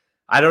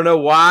don't know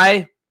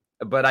why,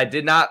 but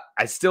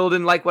I still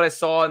didn't like what I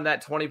saw in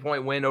that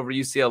 20-point win over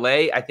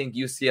UCLA. I think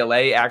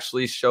UCLA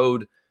actually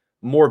showed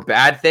more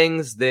bad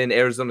things than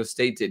Arizona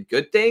State did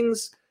good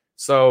things.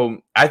 So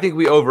I think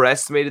we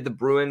overestimated the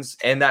Bruins,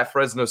 and that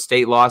Fresno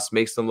State loss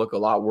makes them look a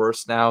lot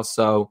worse now.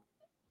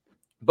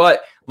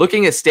 But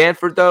looking at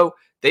Stanford, though,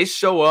 they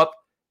show up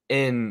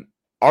in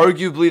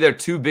arguably their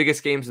two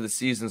biggest games of the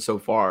season so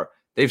far.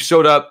 They've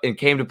showed up and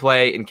came to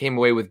play and came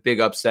away with big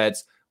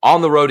upsets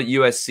on the road at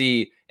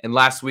USC and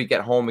last week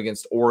at home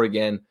against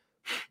Oregon.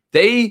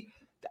 They've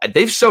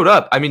showed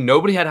up. I mean,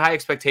 nobody had high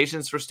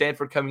expectations for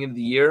Stanford coming into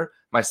the year,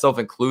 myself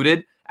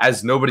included,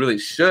 as nobody really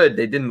should.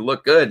 They didn't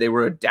look good. They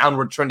were a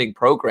downward trending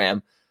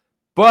program,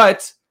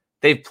 but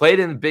they've played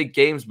in big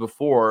games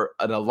before,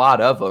 and a lot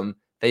of them.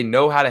 They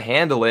know how to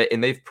handle it,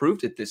 and they've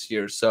proved it this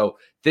year. So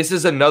this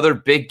is another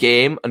big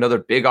game, another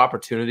big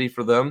opportunity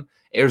for them.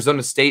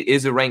 Arizona State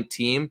is a ranked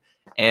team,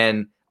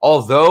 and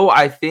although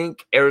I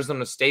think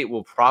Arizona State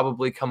will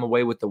probably come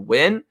away with the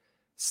win,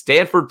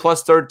 Stanford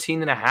plus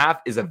 13.5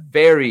 is a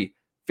very,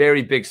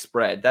 very big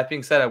spread. That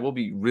being said, I will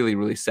be really,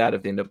 really sad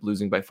if they end up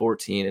losing by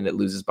 14 and it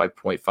loses by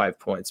 0.5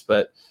 points.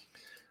 But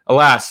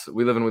alas,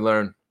 we live and we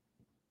learn.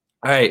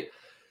 All right.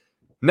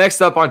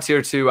 Next up on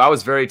tier 2, I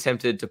was very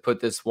tempted to put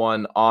this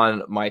one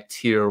on my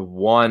tier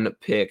 1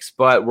 picks,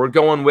 but we're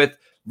going with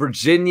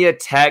Virginia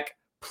Tech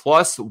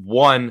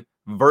 +1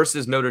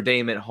 versus Notre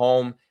Dame at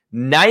home.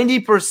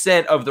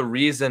 90% of the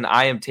reason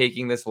I am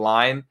taking this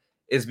line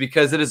is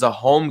because it is a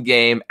home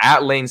game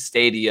at Lane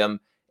Stadium,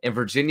 and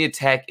Virginia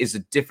Tech is a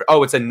different.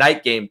 Oh, it's a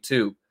night game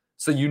too.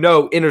 So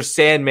Inner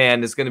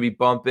Sandman is going to be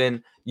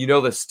bumping.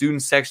 The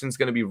student section is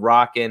going to be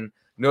rocking.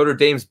 Notre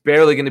Dame's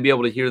barely going to be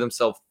able to hear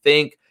themselves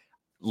think.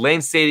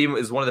 Lane Stadium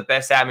is one of the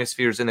best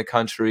atmospheres in the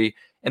country.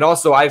 And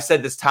also, I've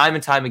said this time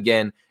and time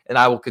again, and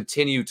I will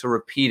continue to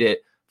repeat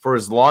it for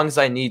as long as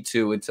I need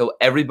to until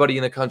everybody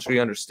in the country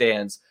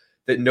understands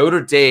that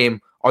Notre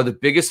Dame are the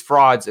biggest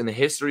frauds in the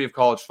history of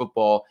college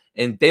football,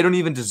 and they don't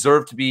even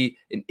deserve to be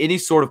in any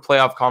sort of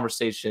playoff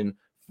conversation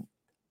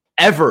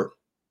ever.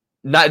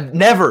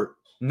 Never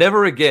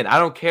again. I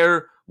don't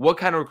care what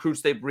kind of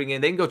recruits they bring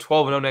in. They can go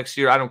 12-0 next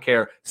year. I don't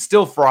care.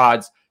 Still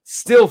frauds.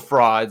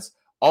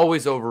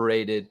 Always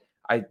overrated.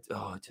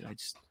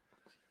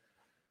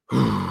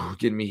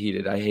 Getting me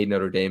heated. I hate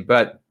Notre Dame,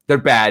 but they're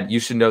bad. You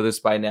should know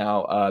this by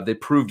now. They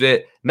proved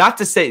it. Not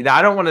to say that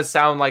I don't want to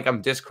sound like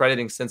I'm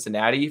discrediting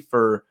Cincinnati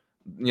for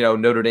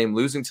Notre Dame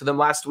losing to them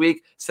last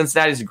week.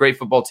 Cincinnati's a great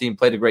football team,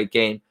 played a great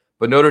game,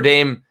 but Notre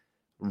Dame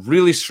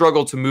really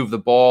struggled to move the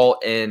ball,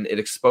 and it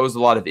exposed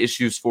a lot of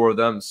issues for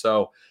them.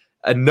 So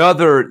and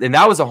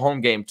that was a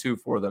home game too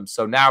for them.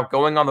 So now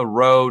going on the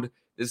road,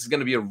 this is going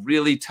to be a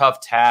really tough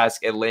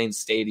task at Lane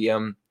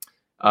Stadium.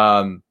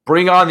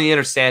 Bring on the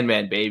Inner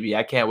Sandman, baby.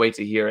 I can't wait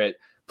to hear it.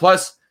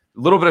 Plus, a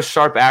little bit of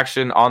sharp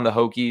action on the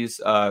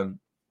Hokies.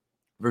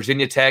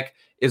 Virginia Tech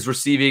is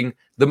receiving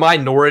the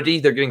minority.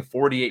 They're getting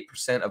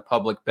 48% of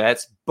public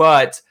bets,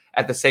 but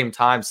at the same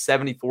time,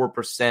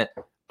 74%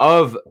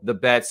 of the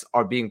bets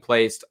are being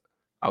placed.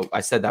 Oh,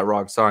 I said that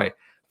wrong. Sorry.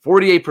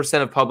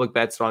 48% of public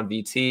bets are on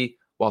VT,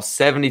 while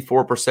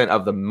 74%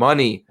 of the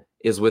money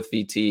is with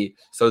VT.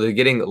 So they're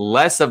getting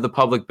less of the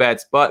public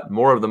bets, but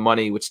more of the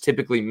money, which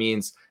typically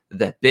means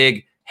that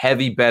big,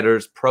 heavy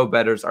bettors, pro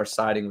bettors are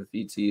siding with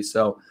VT.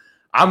 So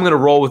I'm going to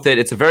roll with it.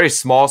 It's a very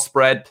small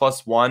spread,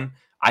 +1.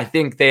 I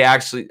think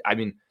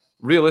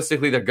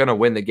realistically, they're going to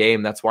win the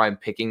game. That's why I'm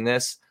picking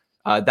this.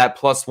 That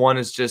 +1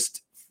 is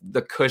just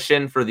the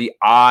cushion for the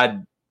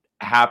odd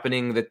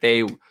happening that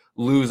they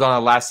lose on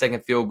a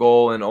last-second field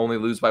goal and only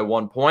lose by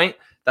 1 point.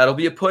 That'll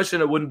be a push,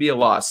 and it wouldn't be a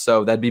loss.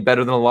 So that'd be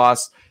better than a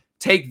loss.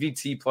 Take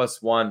VT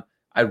 +1.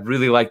 I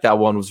really like that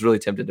one. Was really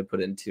tempted to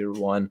put it in tier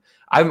 1.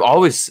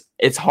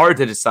 It's hard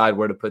to decide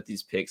where to put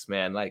these picks,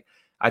 man. Like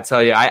I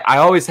tell you, I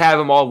always have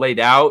them all laid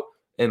out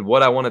and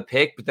what I want to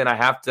pick, but then I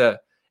have to,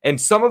 and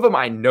some of them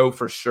I know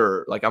for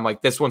sure. Like I'm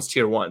like, this one's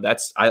tier 1.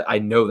 I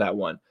know that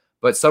one.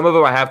 But some of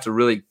them I have to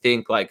really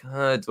think like,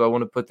 do I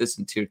want to put this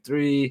in tier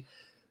 3?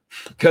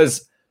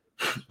 Because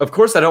of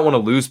course I don't want to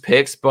lose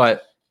picks,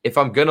 but if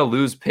I'm going to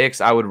lose picks,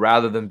 I would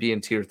rather them be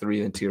in tier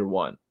 3 than tier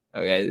 1.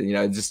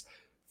 Okay. Just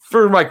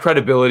for my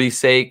credibility's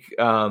sake.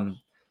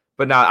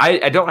 But now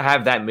I don't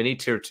have that many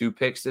tier 2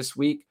 picks this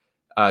week.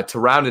 To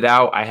round it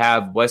out, I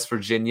have West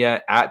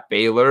Virginia at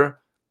Baylor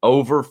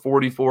over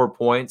 44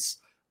 points.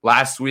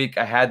 Last week,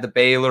 I had the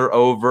Baylor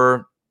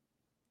over.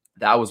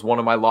 That was one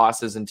of my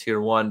losses in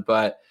tier 1.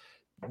 But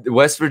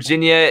West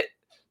Virginia,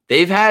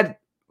 they've had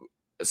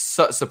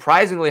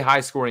surprisingly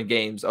high-scoring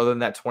games other than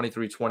that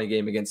 23-20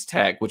 game against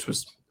Tech, which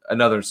was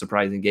another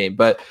surprising game.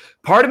 But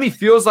part of me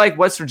feels like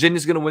West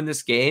Virginia's going to win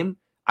this game.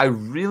 I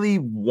really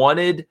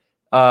wanted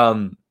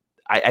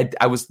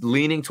I was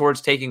leaning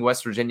towards taking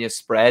West Virginia's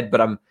spread, but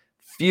I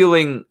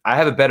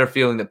have a better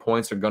feeling that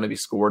points are going to be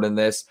scored in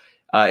this.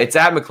 It's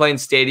at McLean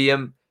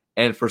Stadium,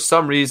 and for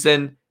some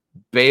reason,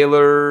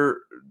 Baylor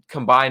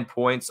combined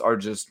points are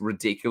just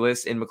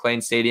ridiculous in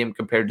McLean Stadium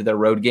compared to their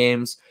road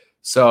games.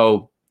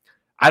 So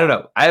I don't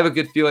know. I have a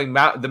good feeling.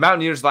 The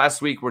Mountaineers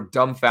last week were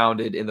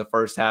dumbfounded in the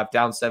first half,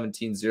 down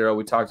 17-0.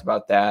 We talked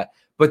about that.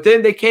 But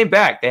then they came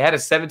back. They had a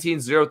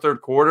 17-0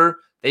 third quarter.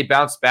 They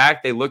bounced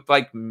back. They looked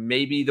like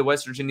maybe the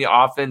West Virginia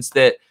offense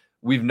that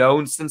we've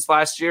known since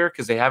last year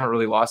because they haven't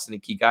really lost any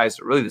key guys.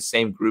 They're really the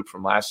same group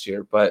from last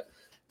year. But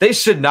they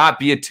should not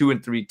be a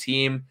 2-3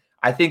 team.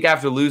 I think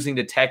after losing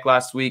to Tech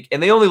last week,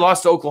 and they only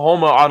lost to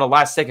Oklahoma on a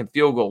last-second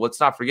field goal. Let's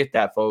not forget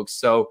that, folks.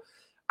 So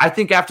I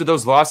think after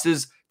those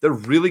losses, they're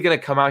really going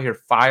to come out here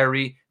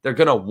fiery. They're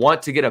going to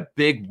want to get a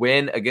big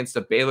win against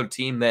a Baylor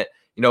team that,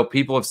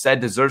 people have said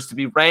deserves to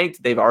be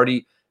ranked. They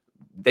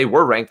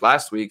were ranked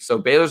last week. So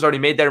Baylor's already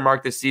made their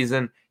mark this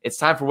season. It's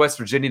time for West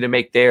Virginia to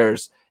make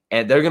theirs.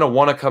 And they're going to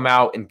want to come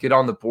out and get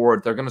on the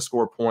board. They're going to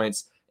score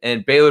points.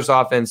 And Baylor's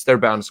offense, they're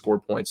bound to score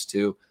points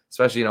too.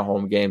 especially in a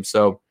home game.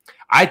 So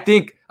I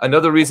think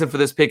another reason for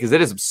this pick is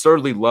it is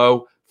absurdly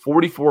low.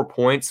 44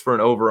 points for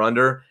an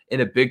over-under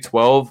in a Big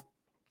 12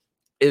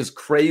 is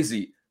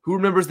crazy. Who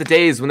remembers the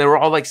days when they were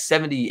all like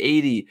 70,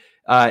 80?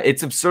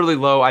 It's absurdly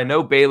low. I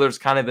know Baylor's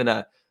kind of in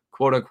a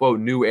quote-unquote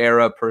new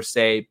era per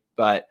se,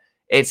 but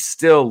it's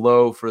still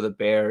low for the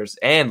Bears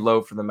and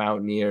low for the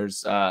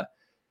Mountaineers.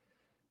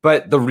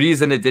 But the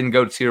reason it didn't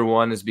go tier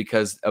 1 is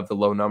because of the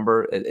low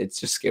number. It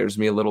just scares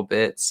me a little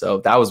bit. So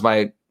that was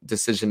my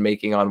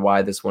decision-making on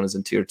why this one is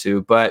in tier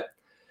 2. But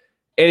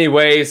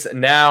anyways,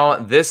 now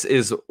this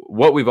is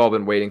what we've all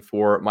been waiting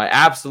for. My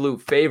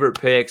absolute favorite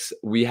picks.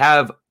 We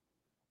have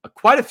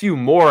quite a few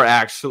more,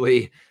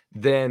 actually,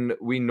 than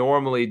we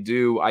normally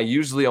do. I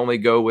usually only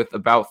go with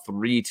about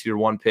 3 tier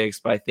 1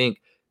 picks, but I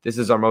think this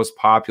is our most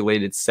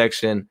populated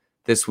section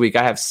this week.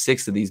 I have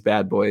 6 of these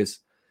bad boys.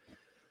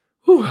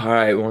 Whew. All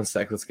right, one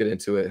sec. Let's get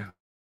into it.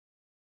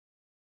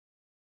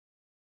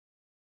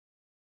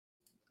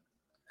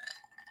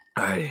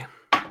 All right.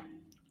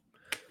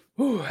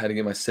 Whew, had to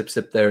get my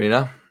sip there, you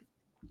know?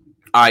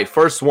 All right,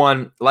 first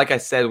one. Like I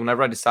said,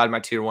 whenever I decide my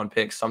tier 1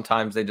 picks,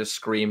 sometimes they just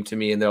scream to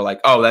me and they're like,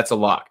 oh, that's a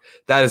lock.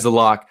 That is a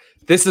lock.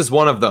 This is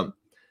one of them.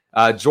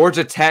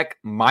 Georgia Tech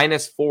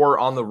 -4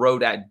 on the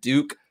road at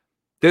Duke.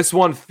 This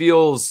one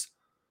feels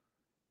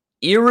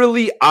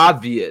eerily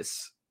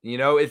obvious. You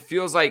know, it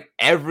feels like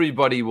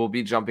everybody will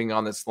be jumping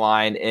on this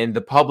line, and the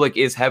public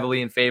is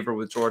heavily in favor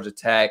with Georgia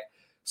Tech.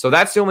 So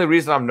that's the only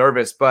reason I'm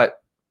nervous. But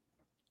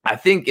I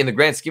think in the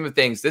grand scheme of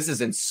things, this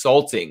is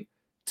insulting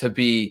to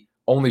be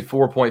only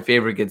 4-point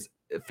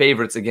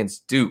favorites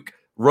against Duke.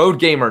 Road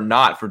game or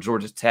not for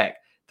Georgia Tech.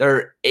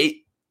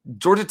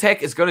 Georgia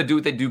Tech is going to do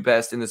what they do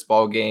best in this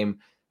ball game.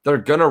 They're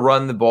going to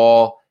run the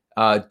ball.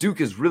 Duke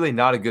is really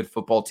not a good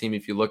football team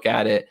if you look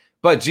at it.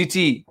 But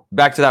GT,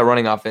 back to that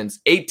running offense,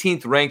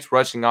 18th ranked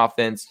rushing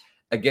offense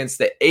against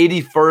the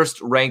 81st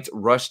ranked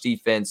rush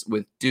defense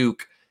with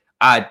Duke.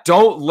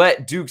 Don't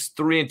let Duke's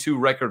 3-2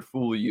 record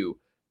fool you.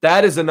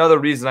 That is another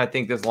reason I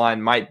think this line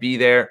might be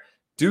there.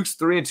 Duke's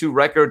 3-2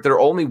 record, their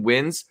only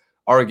wins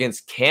are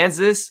against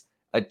Kansas,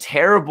 a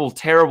terrible,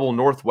 terrible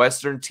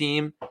Northwestern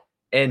team,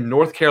 and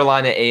North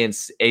Carolina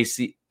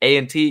A&T.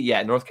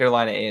 Yeah, North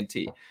Carolina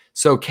A&T.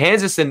 So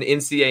Kansas and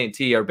NC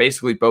A&T are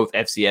basically both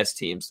FCS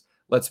teams.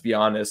 Let's be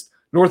honest.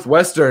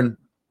 Northwestern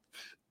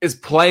is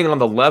playing on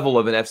the level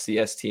of an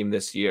FCS team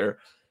this year.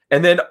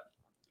 And then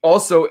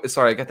also,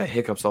 sorry, I got the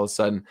hiccups all of a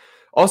sudden.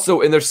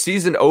 Also, in their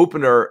season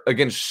opener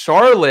against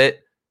Charlotte,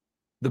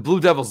 the Blue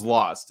Devils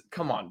lost.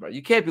 Come on, bro.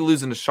 You can't be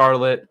losing to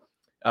Charlotte.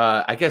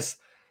 I guess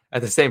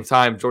at the same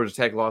time, Georgia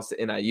Tech lost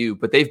to NIU,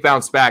 but they've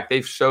bounced back.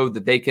 They've showed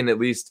that they can at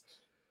least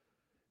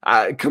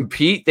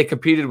compete. They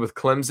competed with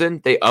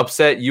Clemson. They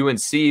upset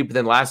UNC, but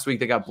then last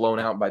week they got blown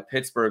out by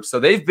Pittsburgh. So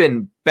they've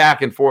been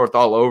back and forth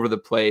all over the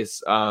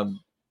place.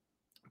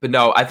 But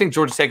no, I think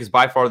Georgia Tech is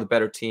by far the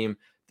better team.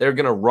 They're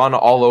going to run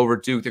all over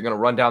Duke. They're going to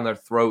run down their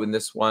throat in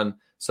this one.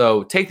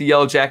 So take the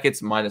Yellow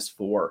Jackets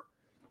 -4.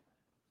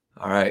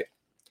 All right.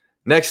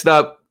 Next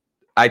up,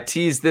 I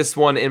teased this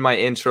one in my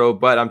intro,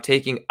 but I'm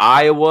taking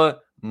Iowa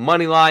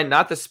money line,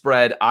 not the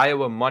spread.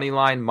 Iowa money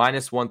line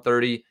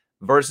 -130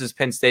 versus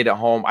Penn State at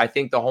home. I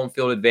think the home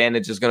field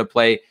advantage is going to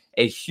play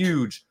a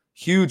huge,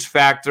 huge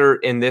factor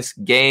in this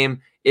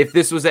game. If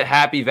this was at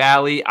Happy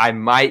Valley, I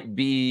might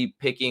be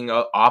picking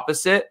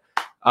opposite.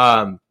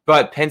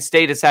 But Penn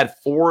State has had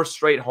 4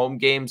 straight home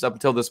games up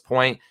until this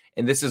point,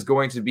 and this is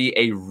going to be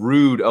a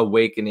rude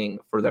awakening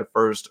for their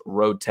first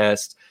road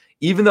test.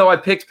 Even though I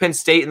picked Penn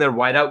State in their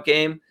whiteout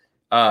game,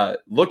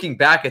 looking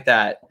back at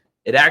that,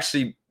 it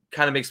actually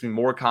kind of makes me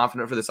more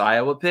confident for this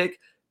Iowa pick,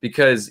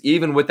 because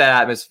even with that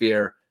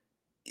atmosphere,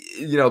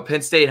 you know,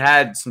 Penn State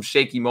had some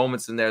shaky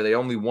moments in there. They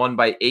only won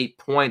by 8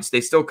 points.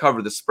 They still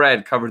covered the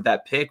spread, covered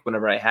that pick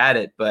whenever I had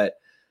it, but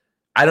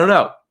I don't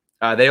know.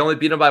 They only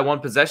beat them by 1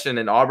 possession,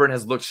 and Auburn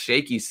has looked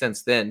shaky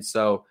since then.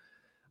 So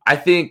I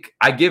think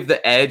I give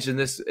the edge in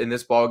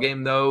this ball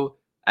game, though,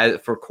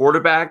 for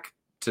quarterback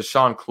to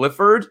Sean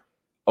Clifford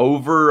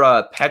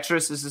over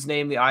Petrus is his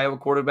name, the Iowa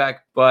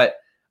quarterback. But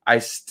I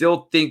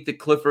still think that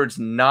Clifford's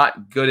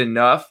not good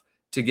enough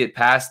to get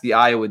past the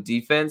Iowa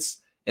defense,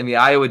 and the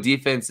Iowa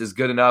defense is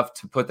good enough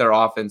to put their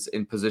offense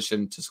in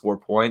position to score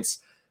points,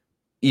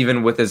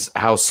 even with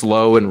how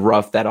slow and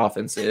rough that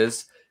offense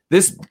is.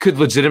 This could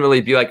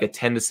legitimately be like a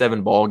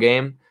 10-7 ball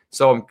game.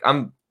 So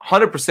I'm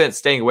 100%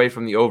 staying away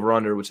from the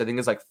over-under, which I think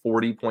is like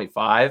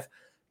 40.5.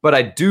 But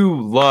I do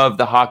love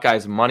the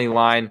Hawkeyes money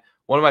line.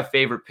 One of my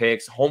favorite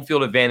picks. Home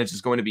field advantage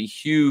is going to be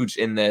huge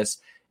in this.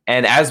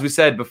 And as we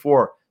said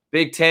before,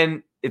 Big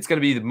Ten, it's going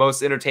to be the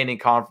most entertaining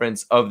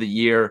conference of the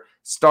year.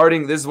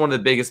 This is one of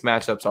the biggest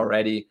matchups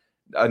already.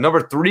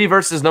 Number 3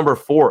 versus number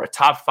 4, a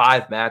top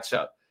 5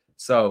 matchup.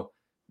 So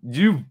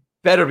you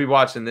better be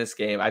watching this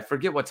game. I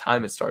forget what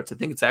time it starts. I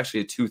think it's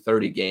actually a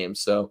 2:30 game.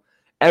 So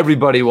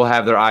everybody will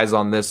have their eyes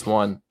on this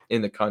one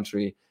in the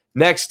country.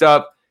 Next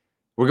up,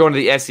 we're going to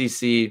the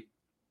SEC.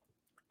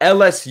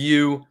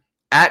 LSU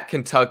at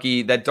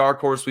Kentucky, that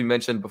dark horse we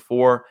mentioned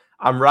before.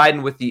 I'm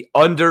riding with the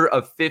under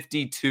of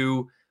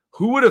 52.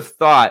 Who would have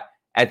thought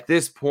at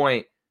this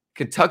point,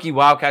 Kentucky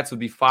Wildcats would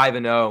be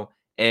 5-0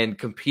 and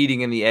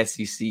competing in the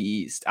SEC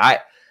East.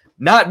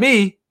 Not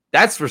me,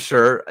 that's for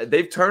sure.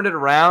 They've turned it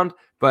around,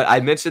 but I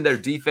mentioned their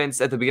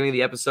defense at the beginning of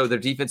the episode. Their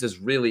defense is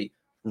really,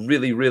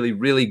 really, really,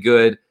 really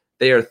good.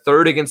 They are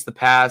third against the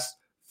pass,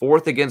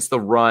 fourth against the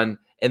run,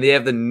 and they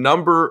have the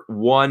number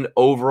one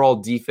overall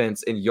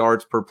defense in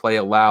yards per play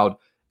allowed.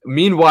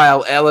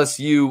 Meanwhile,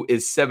 LSU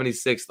is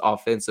 76th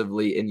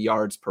offensively in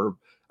yards per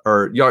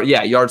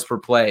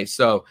play.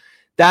 So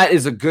that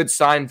is a good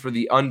sign for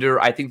the under.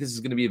 I think this is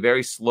going to be a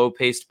very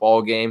slow-paced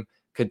ball game.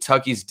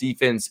 Kentucky's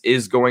defense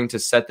is going to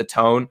set the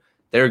tone.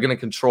 They're going to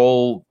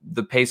control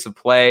the pace of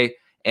play,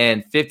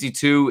 and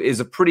 52 is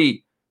a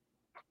pretty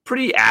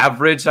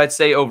average, I'd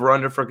say,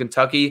 over-under for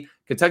Kentucky.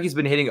 Kentucky's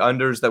been hitting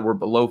unders that were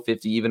below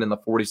 50, even in the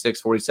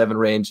 46, 47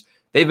 range.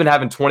 They've been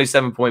having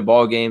 27-point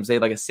ball games. They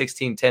had like a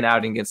 16-10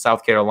 outing against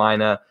South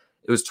Carolina.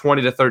 It was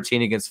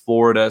 20-13 against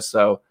Florida.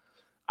 So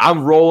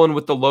I'm rolling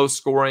with the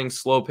low-scoring,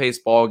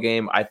 slow-paced ball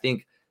game. I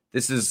think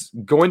this is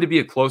going to be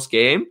a close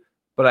game,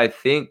 but I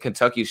think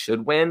Kentucky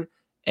should win,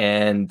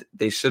 and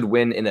they should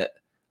win in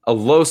a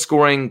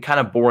low-scoring, kind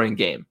of boring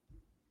game.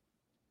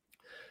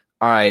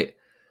 All right.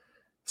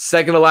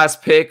 Second to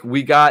last pick,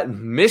 we got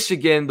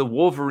Michigan, the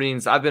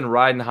Wolverines. I've been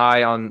riding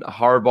high on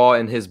Harbaugh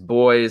and his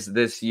boys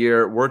this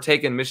year. We're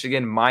taking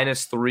Michigan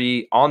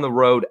 -3 on the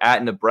road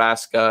at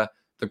Nebraska.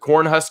 The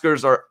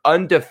Cornhuskers are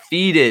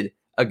undefeated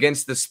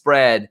against the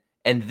spread,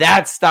 and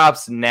that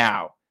stops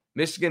now.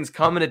 Michigan's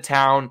coming to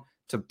town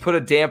to put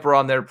a damper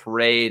on their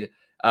parade.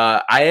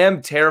 I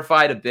am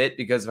terrified a bit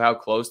because of how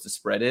close the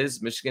spread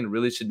is. Michigan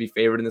really should be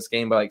favored in this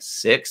game by like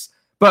 6.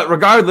 But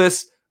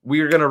regardless,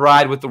 we're going to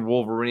ride with the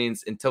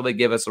Wolverines until they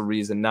give us a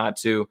reason not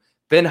to.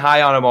 Been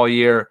high on them all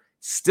year,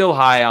 still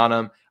high on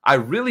them. I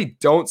really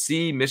don't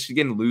see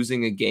Michigan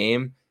losing a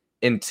game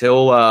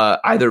until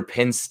either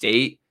Penn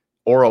State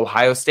or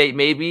Ohio State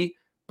maybe.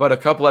 But a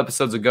couple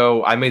episodes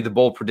ago, I made the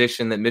bold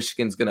prediction that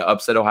Michigan's going to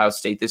upset Ohio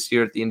State this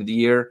year at the end of the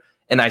year.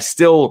 And I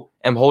still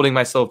am holding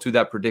myself to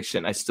that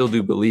prediction. I still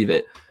do believe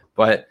it.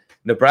 But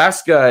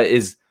Nebraska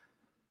is,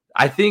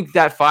 I think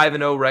that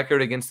 5-0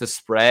 record against the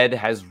spread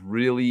has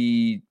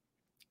really,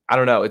 I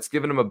don't know, it's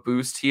given them a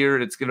boost here.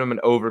 It's given them an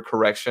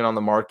overcorrection on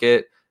the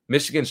market.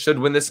 Michigan should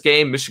win this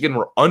game. Michigan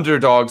were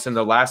underdogs in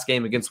the last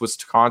game against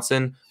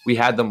Wisconsin. We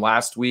had them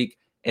last week,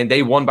 and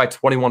they won by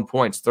 21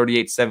 points,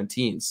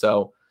 38-17.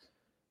 So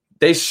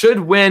they should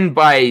win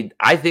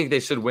I think they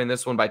should win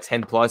this one by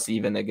 10 plus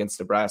even against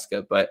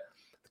Nebraska. But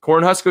the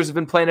Cornhuskers have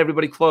been playing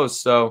everybody close.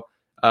 So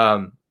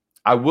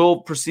I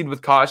will proceed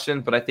with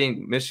caution, but I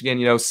think Michigan,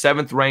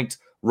 7th ranked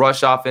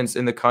rush offense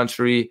in the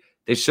country.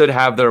 They should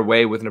have their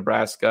way with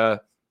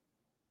Nebraska.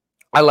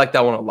 I like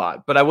that one a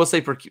lot, but I will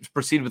say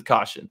proceed with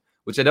caution,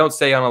 which I don't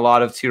say on a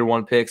lot of tier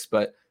 1 picks,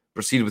 but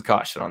proceed with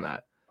caution on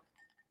that.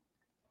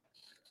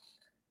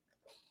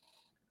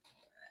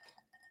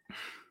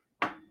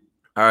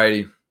 All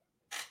righty.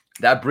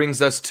 That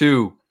brings us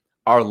to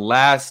our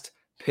last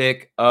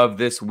pick of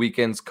this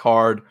weekend's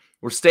card.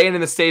 We're staying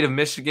in the state of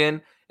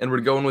Michigan, and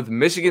we're going with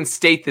Michigan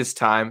State this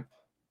time.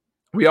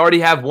 We already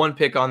have one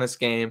pick on this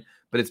game,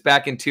 but it's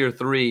back in tier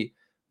 3.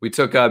 We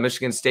took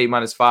Michigan State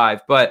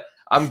 -5, but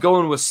I'm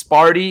going with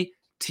Sparty,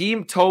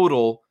 team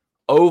total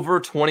over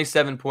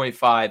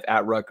 27.5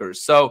 at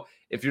Rutgers. So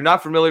if you're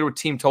not familiar with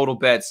team total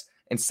bets,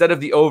 instead of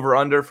the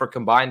over-under for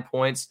combined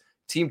points,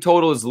 team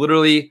total is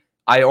literally,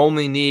 I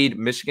only need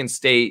Michigan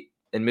State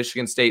and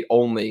Michigan State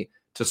only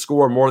to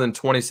score more than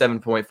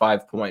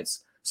 27.5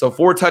 points. So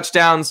 4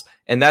 touchdowns,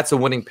 and that's a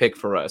winning pick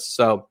for us.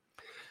 So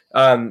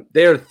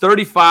they are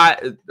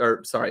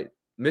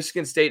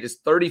Michigan State is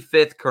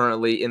 35th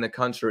currently in the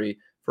country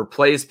for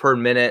plays per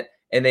minute,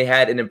 and they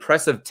had an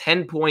impressive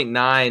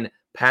 10.9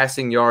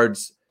 passing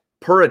yards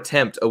per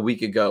attempt a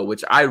week ago,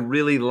 which I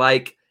really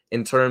like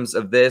in terms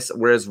of this,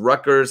 whereas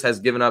Rutgers has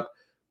given up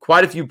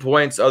quite a few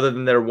points other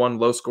than their one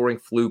low-scoring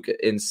fluke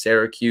in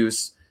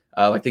Syracuse.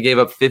 Like they gave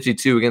up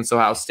 52 against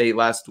Ohio State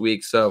last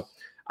week. So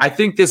I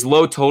think this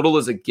low total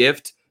is a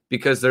gift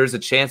because there's a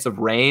chance of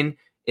rain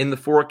in the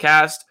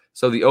forecast.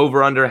 So the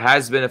over-under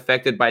has been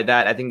affected by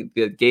that. I think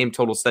the game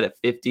total set at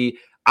 50.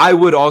 I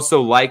would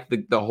also like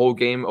the whole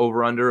game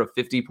over-under of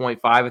 50.5.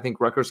 I think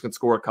Rutgers can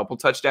score a couple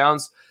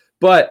touchdowns.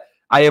 But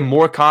I am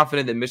more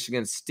confident that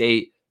Michigan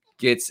State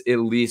gets at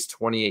least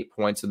 28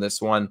 points in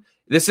this one.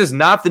 This is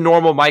not the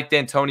normal Mike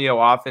D'Antonio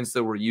offense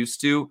that we're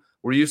used to.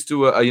 We're used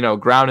to a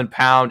ground and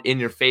pound,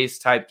 in-your-face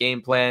type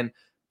game plan.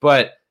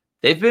 But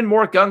they've been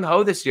more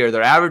gung-ho this year.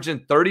 They're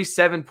averaging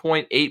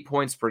 37.8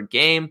 points per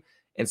game.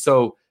 And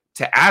so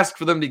to ask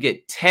for them to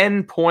get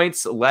 10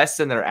 points less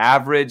than their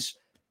average,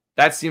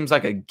 that seems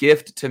like a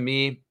gift to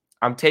me.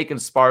 I'm taking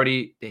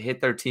Sparty to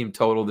hit their team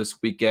total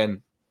this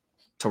weekend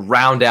to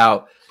round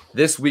out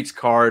this week's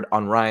card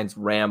on Ryan's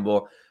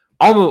Ramble.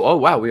 Oh,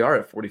 wow, we are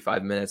at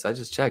 45 minutes. I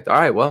just checked. All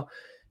right, well,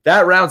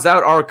 that rounds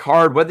out our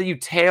card. Whether you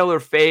tail or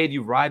fade,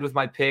 you ride with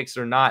my picks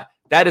or not,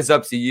 that is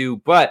up to you.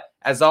 But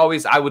as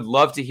always, I would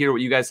love to hear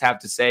what you guys have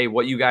to say,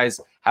 what you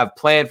guys have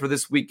planned for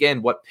this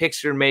weekend, what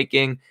picks you're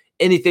making,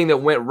 anything that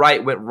went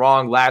right, went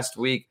wrong last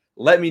week.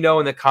 let me know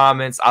in the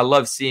comments. I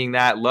love seeing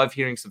that. Love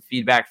hearing some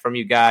feedback from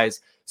you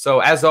guys. So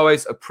as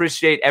always,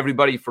 appreciate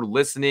everybody for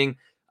listening.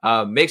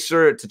 Make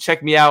sure to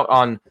check me out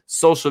on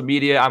social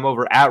media. I'm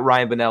over at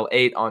Ryan Bunnell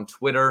 8 on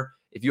Twitter.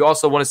 If you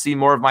also want to see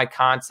more of my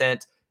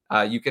content,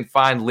 you can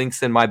find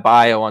links in my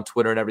bio on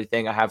Twitter and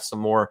everything. I have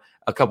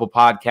a couple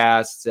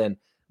podcasts and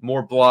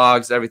more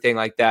blogs, everything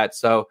like that.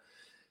 So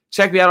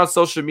check me out on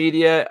social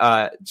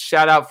media.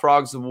 Shout out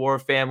Frogs of War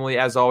family,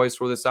 as always,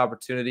 for this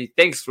opportunity.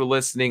 Thanks for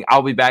listening.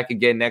 I'll be back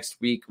again next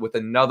week with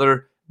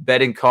another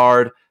betting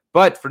card.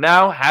 But for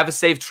now, have a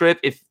safe trip.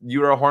 If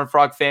you're a Horned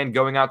Frog fan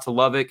going out to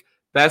Lubbock,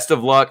 best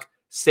of luck.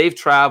 Safe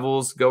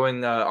travels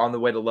going on the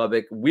way to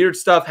Lubbock. Weird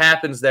stuff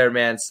happens there,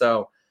 man.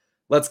 So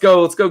let's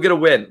go get a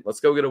win. Let's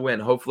go get a win.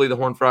 Hopefully the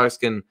Horned Frogs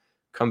can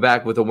come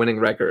back with a winning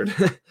record.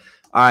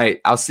 All right.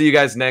 I'll see you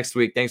guys next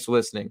week. Thanks for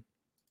listening.